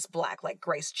androgynous Black like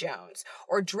Grace Jones,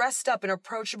 or dressed up in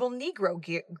approachable Negro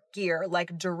gear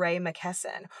like DeRay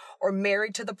McKesson, or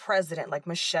married to the president like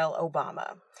Michelle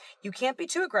Obama. You can't be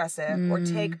too aggressive or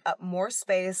take up more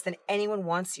space than anyone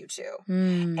wants you to.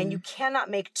 And you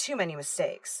cannot make too many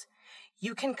mistakes.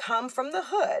 You can come from the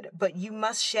hood, but you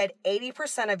must shed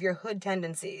 80% of your hood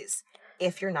tendencies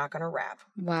if you're not going to rap.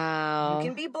 Wow. You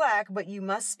can be Black, but you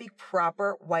must speak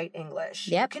proper white English.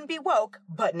 Yep. You can be woke,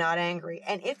 but not angry.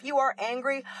 And if you are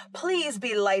angry, please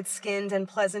be light-skinned and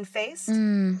pleasant-faced.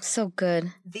 So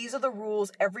good. These are the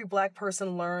rules every Black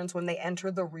person learns when they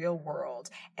enter the real world.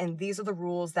 And these are the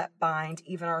rules that bind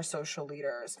even our social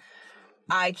leaders.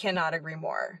 I cannot agree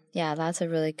more. Yeah, that's a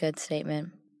really good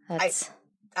statement.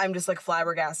 I'm just like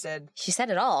flabbergasted. She said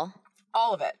it all.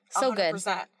 All of it. So 100%.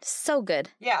 good. So good.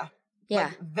 Yeah.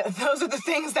 Yeah. Like, those are the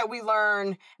things that we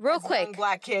learn real quick. Young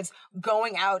Black kids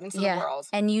going out into the world.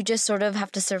 And you just sort of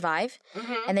have to survive.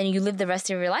 And then you live the rest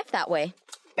of your life that way.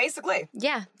 Basically.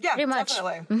 Yeah. Yeah, pretty much.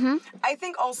 definitely. I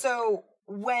think also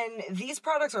when these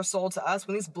products are sold to us,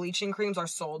 when these bleaching creams are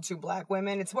sold to Black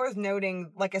women, it's worth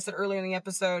noting, like I said earlier in the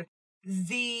episode,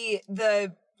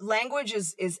 the language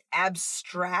is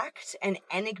abstract and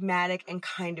enigmatic and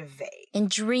kind of vague. And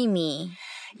dreamy.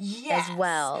 Yes. As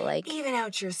well. Like, even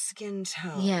out your skin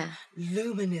tone. Yeah.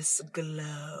 Luminous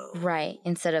glow. Right.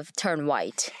 Instead of turn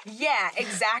white. Yeah,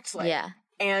 exactly. Yeah.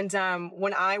 And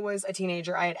when I was a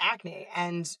teenager, I had acne.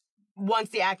 And once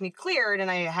the acne cleared and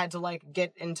I had to like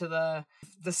get into the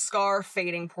scar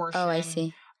fading portion I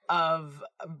see. of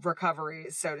recovery,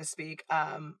 so to speak,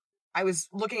 I was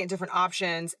looking at different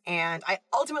options and I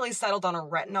ultimately settled on a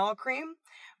retinol cream.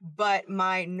 But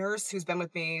my nurse, who's been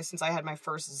with me since I had my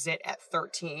first zit at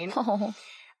 13,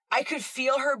 I could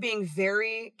feel her being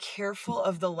very careful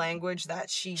of the language that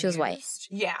she used. Was white.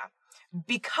 Yeah.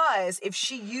 Because if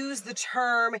she used the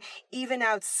term even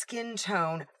out skin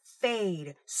tone,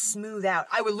 fade, smooth out,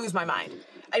 I would lose my mind.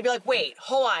 I'd be like, wait,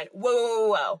 hold on.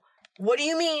 Whoa. What do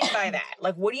you mean by that?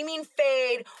 Like, what do you mean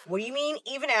fade? What do you mean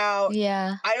even out?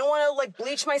 Yeah. I don't want to like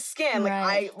bleach my skin.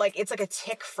 Right. It's like a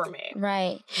tick for me.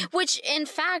 Right. Which in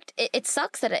fact, it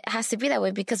sucks that it has to be that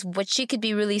way because what she could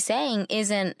be really saying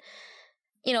isn't,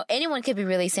 anyone could be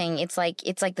really saying it's like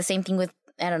the same thing with,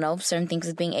 I don't know, certain things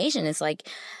with being Asian. It's like,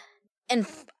 and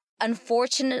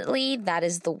unfortunately, that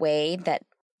is the way that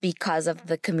because of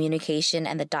the communication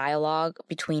and the dialogue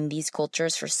between these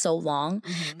cultures for so long,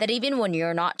 that even when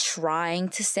you're not trying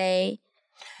to say,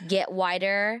 get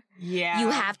whiter, you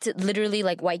have to literally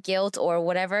like white guilt or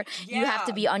whatever, you have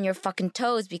to be on your fucking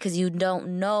toes because you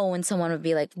don't know when someone would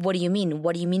be like, what do you mean?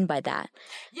 What do you mean by that?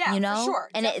 Yeah, for sure.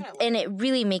 And it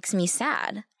really makes me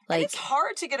sad. Like, and it's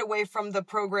hard to get away from the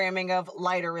programming of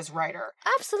lighter is righter.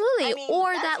 Absolutely. I mean,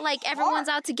 or that like hard. Everyone's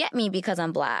out to get me because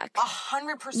I'm black.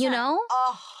 100%.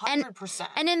 100%.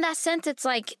 And in that sense, it's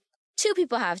like two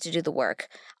people have to do the work.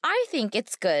 I think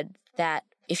it's good that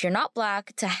if you're not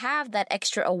black, to have that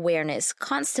extra awareness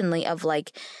constantly of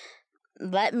like,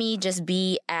 let me just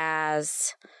be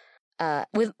as...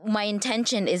 with my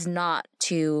intention is not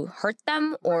to hurt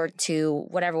them or to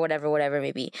whatever it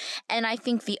may be. And I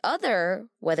think the other,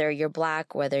 whether you're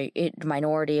black, whether you're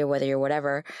minority or whether you're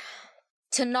whatever,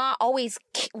 to not always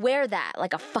wear that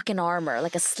like a fucking armor,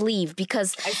 like a sleeve,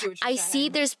 because I see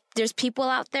there's people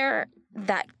out there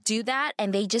that do that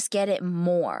and they just get it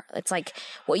more. It's like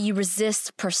what you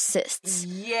resist persists.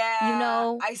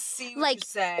 Yeah. I see what you're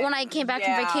saying. When I came back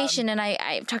from vacation, and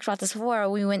I talked about this before,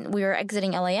 we were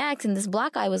exiting LAX and this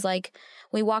black guy was like,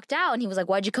 we walked out and he was like,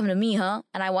 why'd you come to me, huh?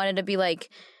 And I wanted to be like,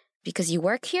 because you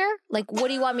work here? Like, what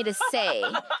do you want me to say?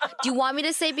 Do you want me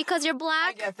to say because you're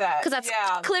black? I get that. Because that's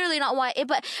clearly not why.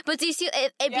 But do you see,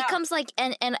 it becomes like,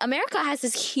 and America has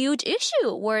this huge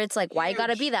issue where it's like, why you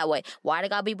gotta be that way? Why you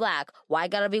gotta be black? Why you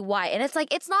gotta be white? And it's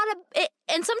like, it's not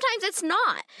and sometimes it's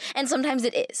not. And sometimes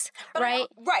it is, right?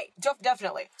 Right.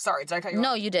 Definitely. Sorry, did I cut you off?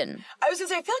 No, you didn't. I was gonna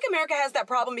say, I feel like America has that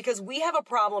problem because we have a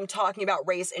problem talking about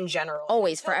race in general.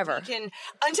 Always, forever.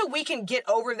 Until we can get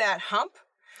over that hump.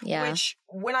 Yeah. Which,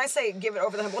 when I say give it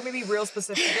over the hump, let me be real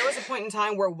specific. There was a point in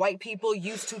time where white people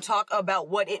used to talk about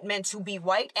what it meant to be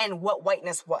white and what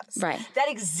whiteness was. Right. That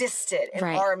existed in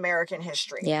our American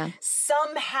history. Yeah.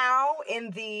 Somehow,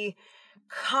 in the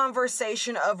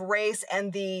conversation of race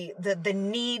and the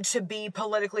need to be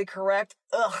politically correct,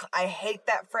 I hate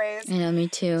that phrase. Yeah, me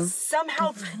too.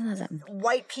 Somehow,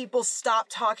 white people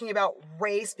stopped talking about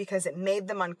race because it made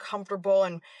them uncomfortable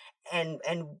and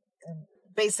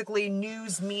basically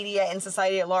news media and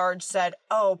society at large said,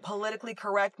 oh, politically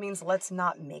correct means let's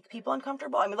not make people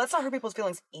uncomfortable. I mean, let's not hurt people's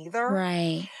feelings either.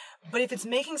 Right. But if it's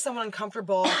making someone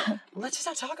uncomfortable, let's just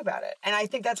not talk about it. And I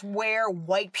think that's where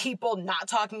white people not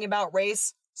talking about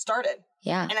race started.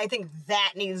 Yeah. And I think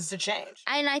that needs to change.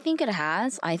 And I think it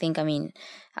has.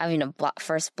 Having a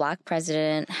first black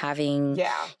president, having,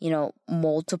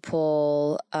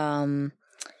 multiple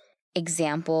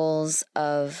examples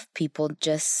of people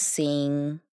just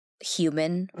seeing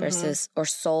human versus or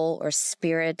soul or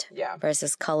spirit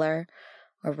versus color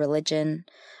or religion.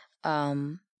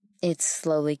 It's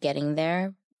slowly getting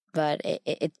there, but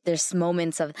there's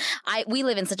moments of we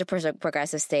live in such a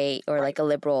progressive state or like a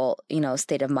liberal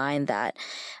state of mind that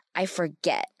I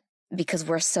forget, because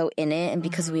we're so in it and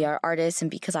because we are artists and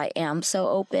because I am so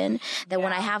open, that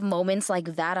when I have moments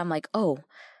like that, I'm like, oh,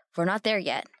 we're not there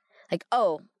yet. Like,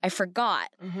 oh, I forgot.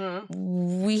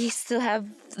 We still have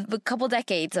a couple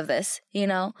decades of this,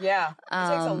 Yeah. It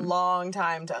takes a long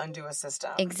time to undo a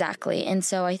system. Exactly. And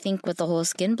so I think with the whole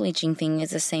skin bleaching thing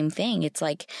is the same thing. It's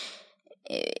like,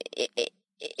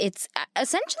 it's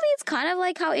essentially, it's kind of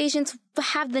like how Asians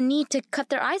have the need to cut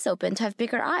their eyes open to have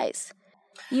bigger eyes.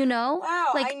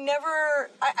 Wow. Like,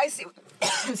 I see,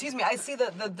 excuse me, I see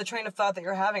the train of thought that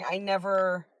you're having. I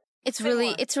never it's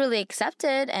really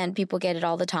accepted and people get it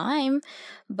all the time.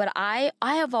 But I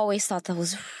have always thought that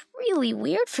was really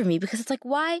weird for me because it's like,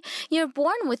 why? You're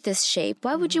born with this shape.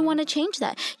 Why would you want to change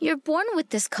that? You're born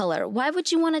with this color. Why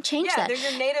would you want to change that? Yeah,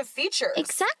 they're your native features.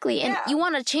 Exactly. And you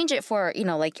want to change it for,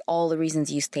 like all the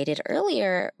reasons you stated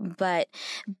earlier. But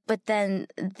then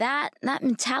that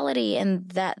mentality and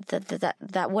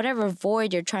that whatever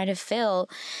void you're trying to fill,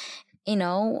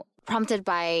 prompted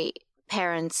by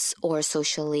parents or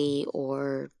socially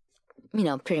or,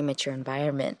 pretty much your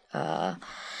environment,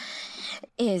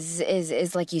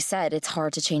 is like you said, it's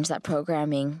hard to change that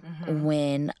programming.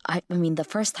 When I mean, the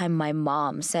first time my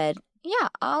mom said, yeah,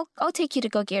 I'll take you to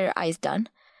go get your eyes done.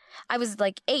 I was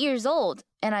like 8 years old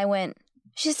and I went,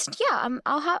 she said, yeah,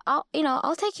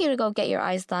 I'll take you to go get your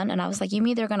eyes done. And I was like, you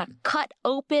mean they're going to cut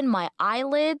open my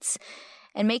eyelids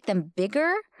and make them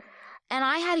bigger? And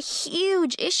I had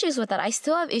huge issues with that. I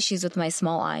still have issues with my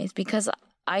small eyes because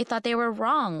I thought they were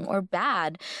wrong or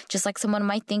bad. Just like someone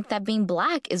might think that being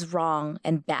black is wrong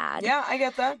and bad. Yeah, I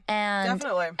get that. And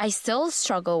definitely. I still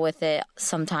struggle with it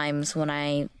sometimes when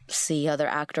I see other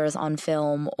actors on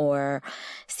film or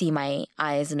see my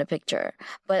eyes in a picture.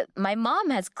 But my mom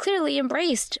has clearly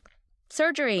embraced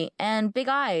surgery and big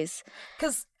eyes.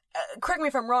 Because, correct me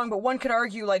if I'm wrong, but one could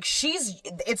argue like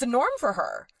it's a norm for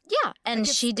her. Yeah, and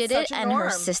she did it, and her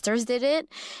sisters did it,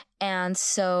 and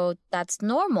so that's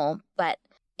normal, but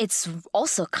it's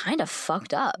also kind of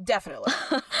fucked up. Definitely.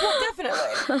 Well,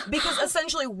 definitely. Because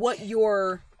essentially what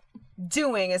you're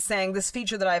doing is saying this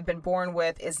feature that I've been born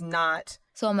with is not...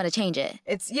 So I'm going to change it.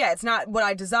 It's not what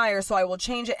I desire, so I will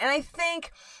change it. And I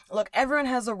think, look, everyone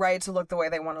has a right to look the way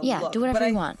they want to look. Yeah, do whatever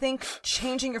you want. But I think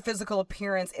changing your physical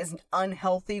appearance is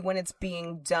unhealthy when it's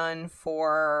being done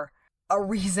for a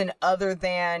reason other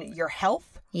than your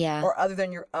health. Yeah. Or other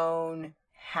than your own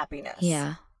happiness.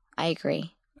 Yeah, I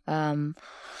agree.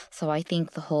 So I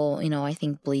think the whole, I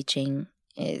think bleaching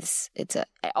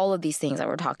all of these things that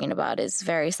we're talking about is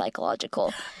very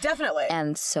psychological. Definitely.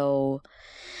 And so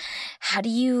how do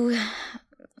you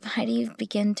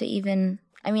begin to even,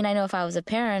 I mean, I know if I was a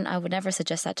parent, I would never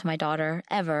suggest that to my daughter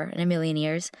ever in a million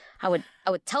years. I would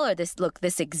tell her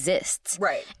this exists.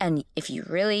 Right. And if you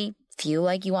really feel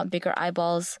like you want bigger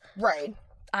eyeballs, right.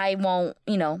 I won't,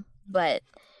 but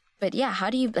yeah, how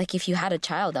do you, like, if you had a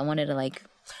child that wanted to, like,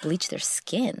 bleach their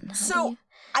skin?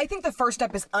 I think the first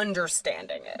step is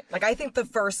understanding it. Like, I think the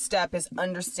first step is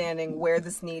understanding where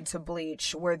this need to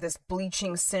bleach, where this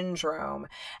bleaching syndrome,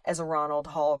 as Ronald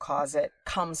Hall calls it,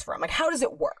 comes from. Like, how does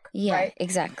it work? Yeah, right?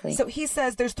 Exactly. So he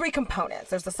says there's 3 components.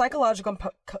 There's the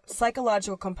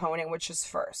psychological component, which is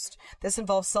first. This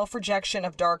involves self-rejection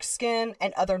of dark skin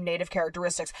and other native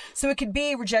characteristics. So it could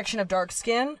be rejection of dark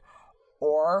skin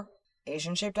or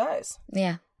Asian-shaped eyes.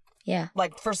 Yeah. Yeah.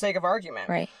 Like, for sake of argument.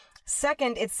 Right.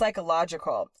 Second, it's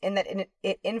psychological in that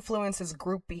it influences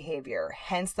group behavior,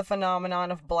 hence the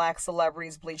phenomenon of black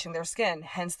celebrities bleaching their skin,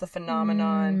 hence the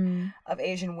phenomenon of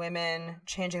Asian women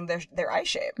changing their eye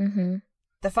shape. Mm-hmm.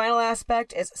 The final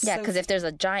aspect is... Yeah, because if there's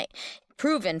a giant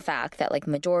proven fact that, like,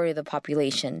 majority of the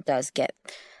population does get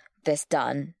this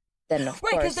done, then of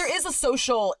course... Right, because there is a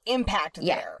social impact there.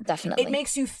 Yeah, definitely. It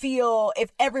makes you feel,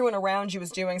 if everyone around you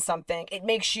is doing something, it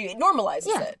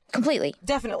normalizes it. Completely.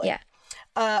 Definitely. Yeah.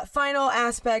 Final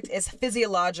aspect is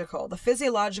physiological. The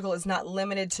physiological is not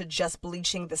limited to just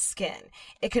bleaching the skin.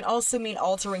 It can also mean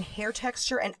altering hair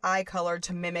texture and eye color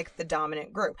to mimic the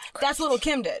dominant group. That's what Little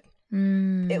Kim did.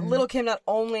 Little Kim not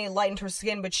only lightened her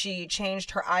skin, but she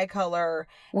changed her eye color.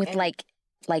 With like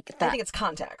that. I think it's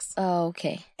contacts. Oh,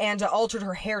 okay. And altered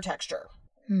her hair texture.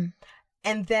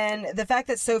 And then the fact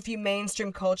that so few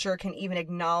mainstream culture can even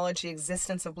acknowledge the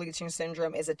existence of bleaching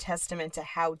syndrome is a testament to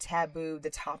how taboo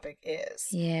the topic is.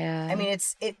 Yeah. I mean,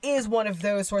 it is one of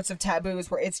those sorts of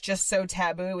taboos where it's just so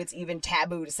taboo, it's even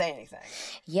taboo to say anything.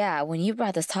 Yeah, when you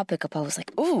brought this topic up, I was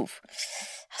like, ooh.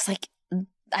 I was like,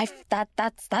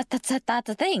 that's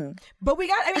a thing. But we've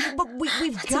got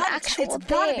it's got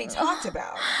to be talked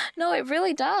about. No, it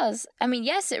really does. I mean,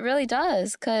 yes, it really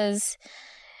does, because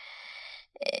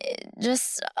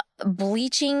just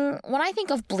bleaching, when I think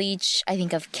of bleach, I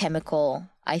think of chemical,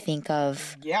 I think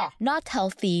of not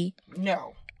healthy.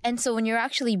 No. And so when you're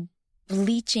actually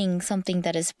bleaching something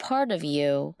that is part of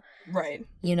you, right,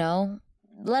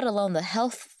 let alone the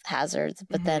health hazards,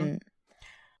 but then...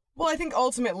 Well, I think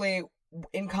ultimately,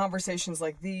 in conversations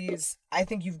like these, I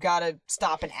think you've got to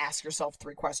stop and ask yourself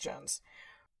 3 questions.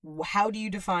 How do you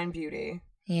define beauty?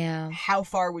 Yeah. How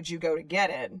far would you go to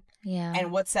get it? Yeah.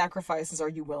 And what sacrifices are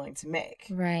you willing to make?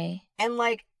 Right. And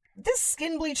like, this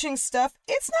skin bleaching stuff,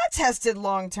 it's not tested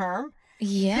long term.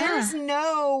 Yeah. There's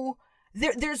no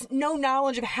there's no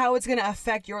knowledge of how it's going to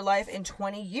affect your life in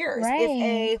 20 years. Right.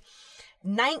 If a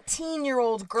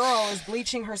 19-year-old girl is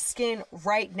bleaching her skin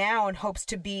right now and hopes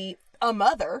to be a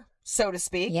mother, so to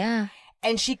speak, Yeah.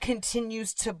 and she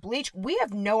continues to bleach, we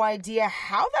have no idea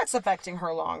how that's affecting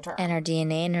her long term. And her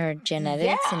DNA and her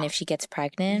genetics, and if she gets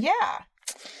pregnant. Yeah.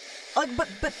 Like, but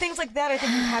things like that, I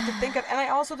think you have to think of. And I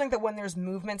also think that when there's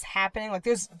movements happening, like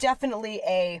there's definitely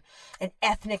an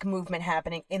ethnic movement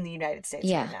happening in the United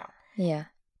States right now. Yeah.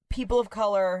 People of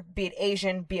color, be it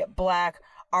Asian, be it black,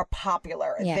 are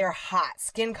popular. Yeah. They're hot.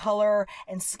 Skin color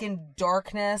and skin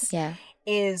darkness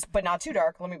is, but not too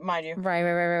dark, let me remind you.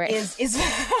 Right. Is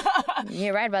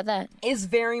You're right about that. Is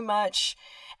very much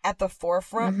at the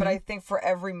forefront, but I think for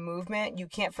every movement, you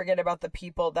can't forget about the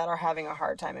people that are having a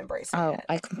hard time embracing it.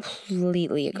 I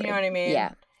completely agree. You know what I mean?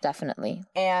 Yeah, definitely.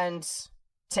 And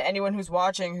to anyone who's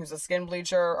watching, who's a skin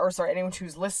bleacher, or sorry, anyone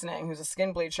who's listening, who's a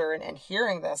skin bleacher and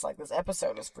hearing this, like this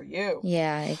episode is for you.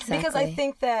 Yeah, exactly. Because I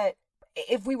think that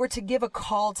if we were to give a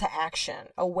call to action,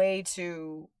 a way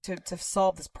to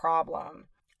solve this problem,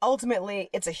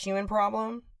 ultimately it's a human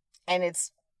problem, and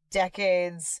it's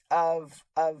decades of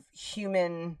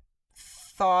human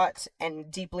thought and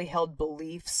deeply held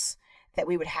beliefs that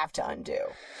we would have to undo.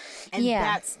 And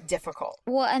that's difficult.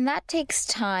 Well, and that takes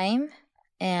time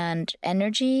and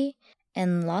energy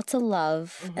and lots of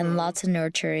love and lots of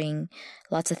nurturing,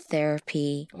 lots of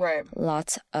therapy,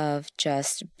 lots of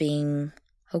just being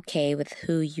okay with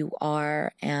who you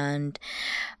are, and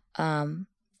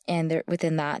there,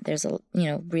 within that there's a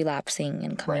relapsing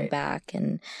and coming back,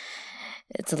 and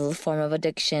it's a little form of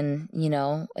addiction,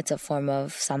 it's a form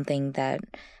of something that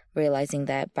realizing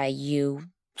that by you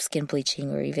skin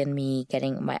bleaching or even me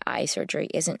getting my eye surgery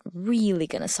isn't really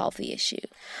going to solve the issue.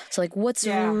 So like what's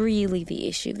really the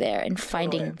issue there, and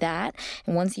finding that.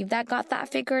 And once you've got that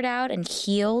figured out and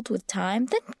healed with time,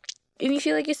 then if you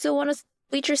feel like you still want to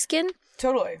bleach your skin,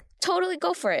 totally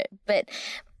go for it. But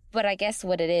I guess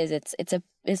what it is,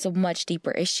 it's a much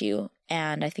deeper issue,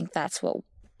 and I think that's what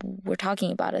we're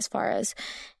talking about as far as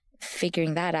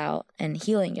figuring that out and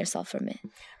healing yourself from it.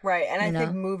 Right. And I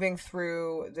think moving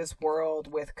through this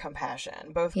world with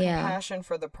compassion, both compassion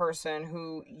for the person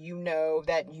who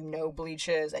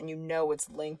bleaches and it's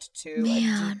linked to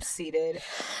a deep-seated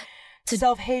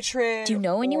self-hatred. Do you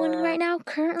know anyone right now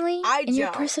currently in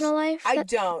your personal life? I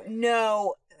don't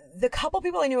know. The couple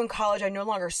people I knew in college I no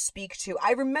longer speak to.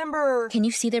 I remember... Can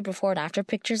you see their before and after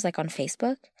pictures like on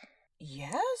Facebook?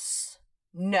 Yes.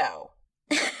 No.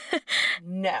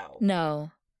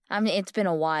 No. I mean, it's been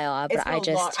a while, but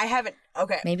I haven't...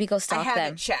 Okay. Maybe go stalk them. I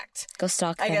haven't checked. Go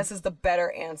stalk them. I guess is the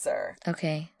better answer.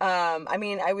 Okay. I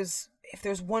mean, if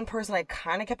there's one person I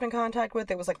kind of kept in contact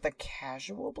with, it was like the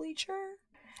casual bleacher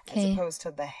as opposed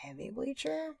to the heavy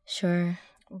bleacher. Sure.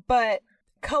 But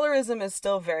colorism is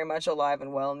still very much alive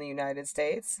and well in the United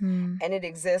States. And it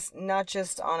exists not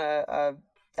just on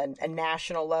a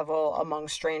national level among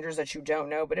strangers that you don't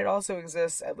know, but it also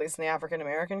exists, at least in the African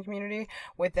American community,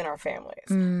 within our families,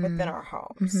 within our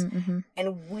homes.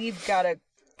 And we've got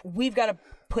to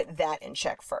put that in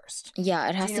check first. Yeah,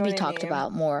 it has to be talked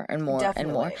about more and more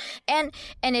and more. And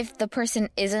if the person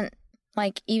isn't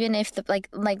like, even if like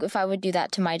if I would do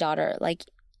that to my daughter, like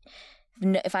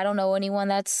if I don't know anyone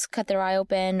that's cut their eye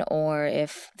open, or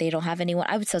if they don't have anyone,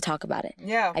 I would still talk about it.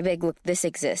 Yeah. I'd be like, look, this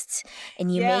exists.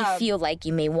 And you may feel like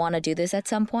you may want to do this at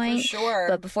some point. For sure.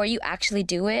 But before you actually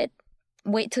do it,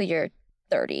 wait till you're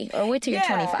 30 or wait till you're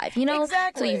 25,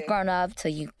 Exactly. Till you've grown up,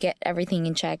 till you get everything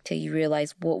in check, till you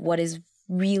realize what is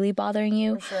really bothering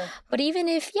you. For sure. But even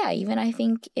I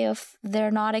think if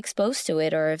they're not exposed to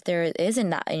it, or if there isn't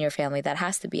that in your family, that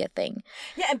has to be a thing.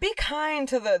 Yeah, and be kind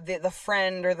to the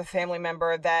friend or the family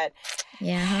member that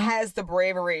has the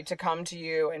bravery to come to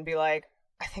you and be like,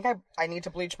 I think I need to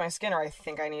bleach my skin, or I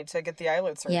think I need to get the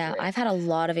eyelid surgery. Yeah, I've had a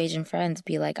lot of Asian friends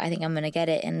be like, I think I'm going to get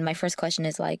it. And my first question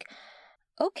is like,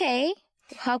 okay,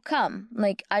 how come?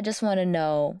 Like, I just want to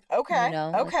know. Okay.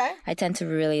 Okay. I tend to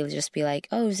really just be like,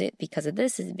 oh, is it because of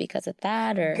this? Is it because of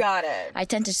that? Or got it. I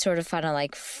tend to sort of kind of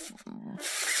like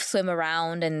swim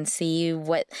around and see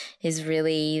what is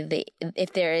really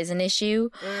if there is an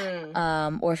issue,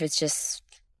 or if it's just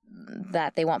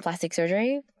that they want plastic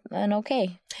surgery. And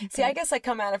okay. See, I guess I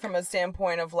come at it from a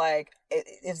standpoint of like,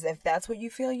 if that's what you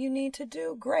feel you need to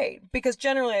do, great. Because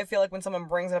generally I feel like when someone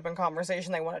brings it up in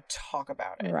conversation, they want to talk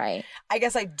about it. Right. I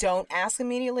guess I don't ask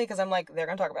immediately because I'm like, they're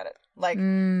going to talk about it. Like,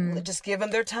 just give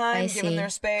them their time, give them their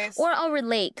space. Or I'll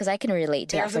relate, because I can relate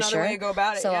to that for sure. There's another way to go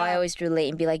about it, so I always relate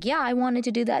and be like, yeah, I wanted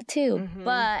to do that too.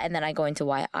 And then I go into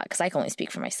why, because I can only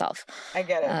speak for myself. I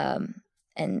get it.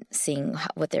 And seeing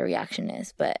what their reaction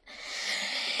is. But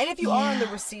And if you are on the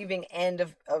receiving end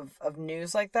of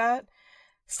news like that,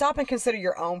 stop and consider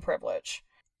your own privilege.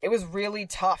 It was really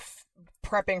tough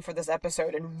prepping for this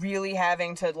episode and really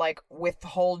having to like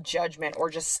withhold judgment or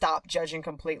just stop judging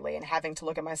completely and having to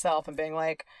look at myself and being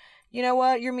like, you know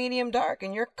what, you're medium dark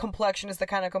and your complexion is the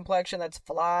kind of complexion that's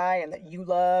fly and that you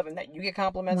love and that you get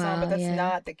compliments on, but that's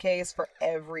not the case for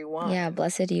everyone. Yeah,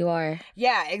 blessed you are.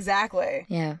 Yeah, exactly.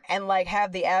 Yeah. And like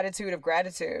have the attitude of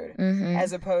gratitude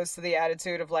as opposed to the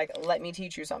attitude of like, let me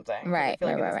teach you something. Right. I feel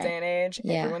like in this day and age,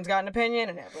 everyone's got an opinion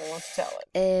and everyone wants to tell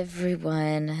it.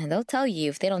 Everyone. They'll tell you.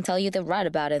 If they don't tell you, they'll write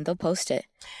about it and they'll post it.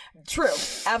 True.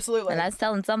 Absolutely. And that's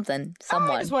telling something.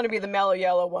 Someone. I just want to be the mellow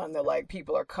yellow one that like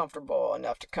people are comfortable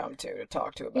enough to come to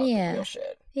talk to about the real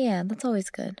shit. Yeah, that's always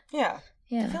good. Yeah.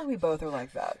 Yeah. I feel like we both are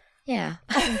like that. Yeah.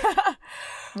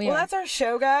 Well, that's our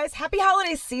show, guys. Happy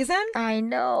holiday season. I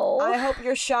know. I hope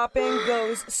your shopping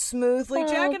goes smoothly.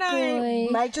 Jack and I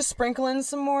might just sprinkle in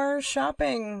some more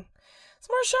shopping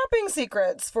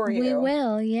secrets for you. We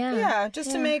will, yeah. Yeah,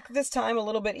 just to make this time a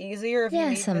little bit easier if you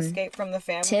need to escape from the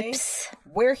family. Tips.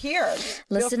 We're here.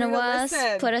 Listen to us.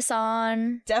 Listen. Put us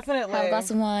on. Definitely. Have a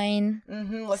glass of wine.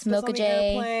 Listen to us on the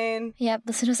airplane. Yep,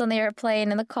 listen to us on the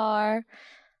airplane, in the car,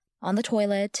 on the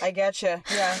toilet. I get you.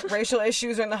 Yeah, racial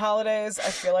issues during the holidays, I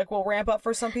feel like will ramp up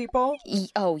for some people.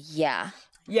 Oh, yeah.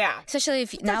 Yeah. Especially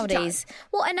if nowadays,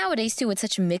 and nowadays too, with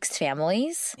such mixed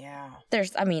families. Yeah.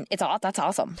 That's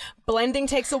awesome. Blending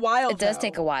takes a while. It does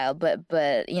take a while, but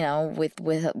you know,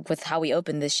 with how we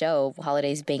opened this show,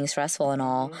 holidays being stressful and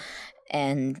all,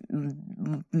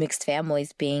 and mixed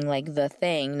families being like the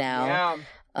thing now.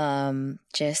 Yeah.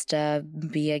 Just have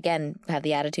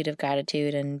the attitude of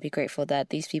gratitude and be grateful that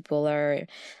these people are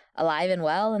alive and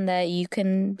well, and that you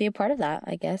can be a part of that.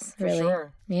 I guess. For really.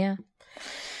 Sure. Yeah.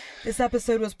 This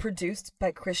episode was produced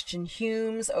by Christian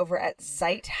Humes over at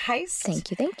Zeitgeist.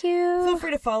 Thank you. Feel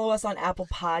free to follow us on Apple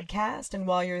Podcast, and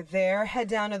while you're there, head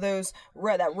down to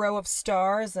that row of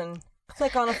stars and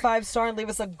click on a 5-star and leave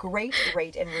us a great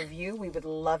rate and review. We would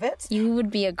love it. You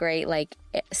would be a great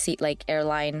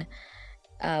airline.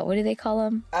 What do they call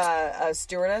them? A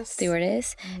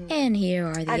stewardess. And here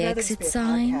are the exit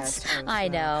signs. I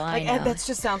know. That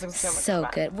just sounds like so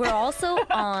good. We're also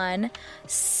on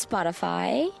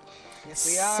Spotify. Yes,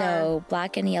 we are. So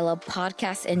Black and Yellow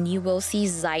Podcast, and you will see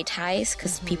Zeitgeist,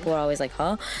 because people are always like,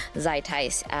 huh?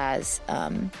 Zeitgeist as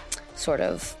sort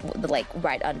of like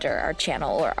right under our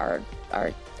channel or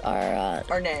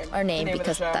our name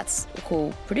because that's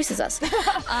who produces us.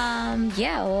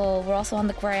 We're also on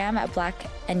the gram at Black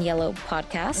and Yellow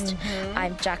Podcast.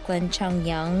 I'm Jacqueline Chung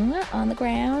Young on the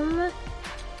gram.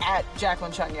 At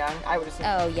Jacqueline Chung Young, I would assume.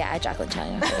 Oh yeah, at Jacqueline Chung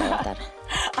Young. I forgot about that.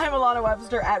 I'm Alana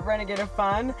Webster at Renegade of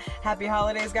Fun. Happy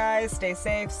holidays, guys. Stay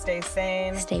safe, stay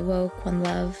sane. Stay woke, one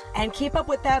love. And keep up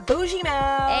with that bougie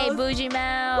mouth. Hey, bougie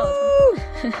mouth.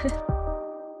 Woo!